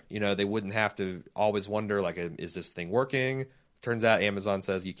 Sure. They wouldn't have to always wonder, like, is this thing working? Turns out Amazon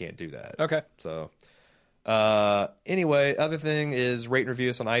says you can't do that. Okay. So, anyway, other thing is rate and review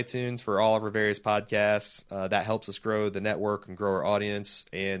us on iTunes for all of our various podcasts. That helps us grow the network and grow our audience.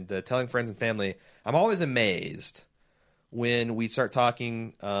 And telling friends and family. I'm always amazed when we start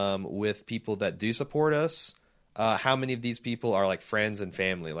talking with people that do support us, how many of these people are like friends and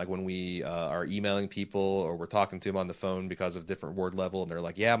family. Like when we are emailing people or we're talking to them on the phone because of different word level, and they're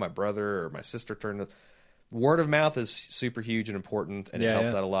like, yeah, my brother or my sister turned. Word of mouth is super huge and important, and it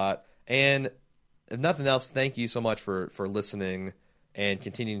helps out a lot. And if nothing else, thank you so much for listening and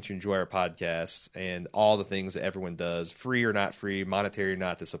continuing to enjoy our podcast and all the things that everyone does, free or not free, monetary or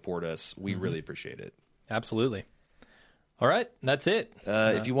not, to support us. We really appreciate it. Absolutely. All right, that's it.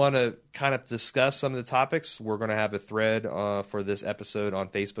 If you want to kind of discuss some of the topics, we're going to have a thread for this episode on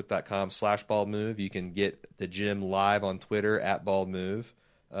Facebook.com/BaldMove. You can get the Jim live on Twitter @BaldMove.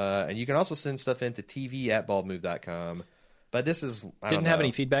 And you can also send stuff into TV@baldmove.com. But this is didn't have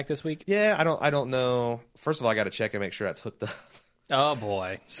any feedback this week. Yeah, I don't know. First of all, I got to check and make sure that's hooked up. Oh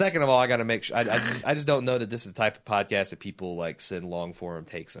boy. Second of all, I got to make sure. I just don't know that this is the type of podcast that people like send long form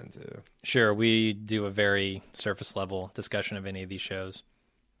takes into. Sure, we do a very surface level discussion of any of these shows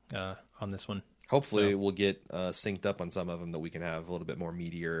on this one. Hopefully, we'll get synced up on some of them that we can have a little bit more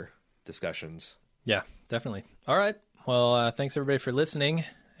meatier discussions. Yeah, definitely. All right. Well, thanks everybody for listening.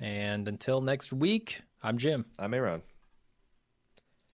 And until next week, I'm Jim. I'm Aaron.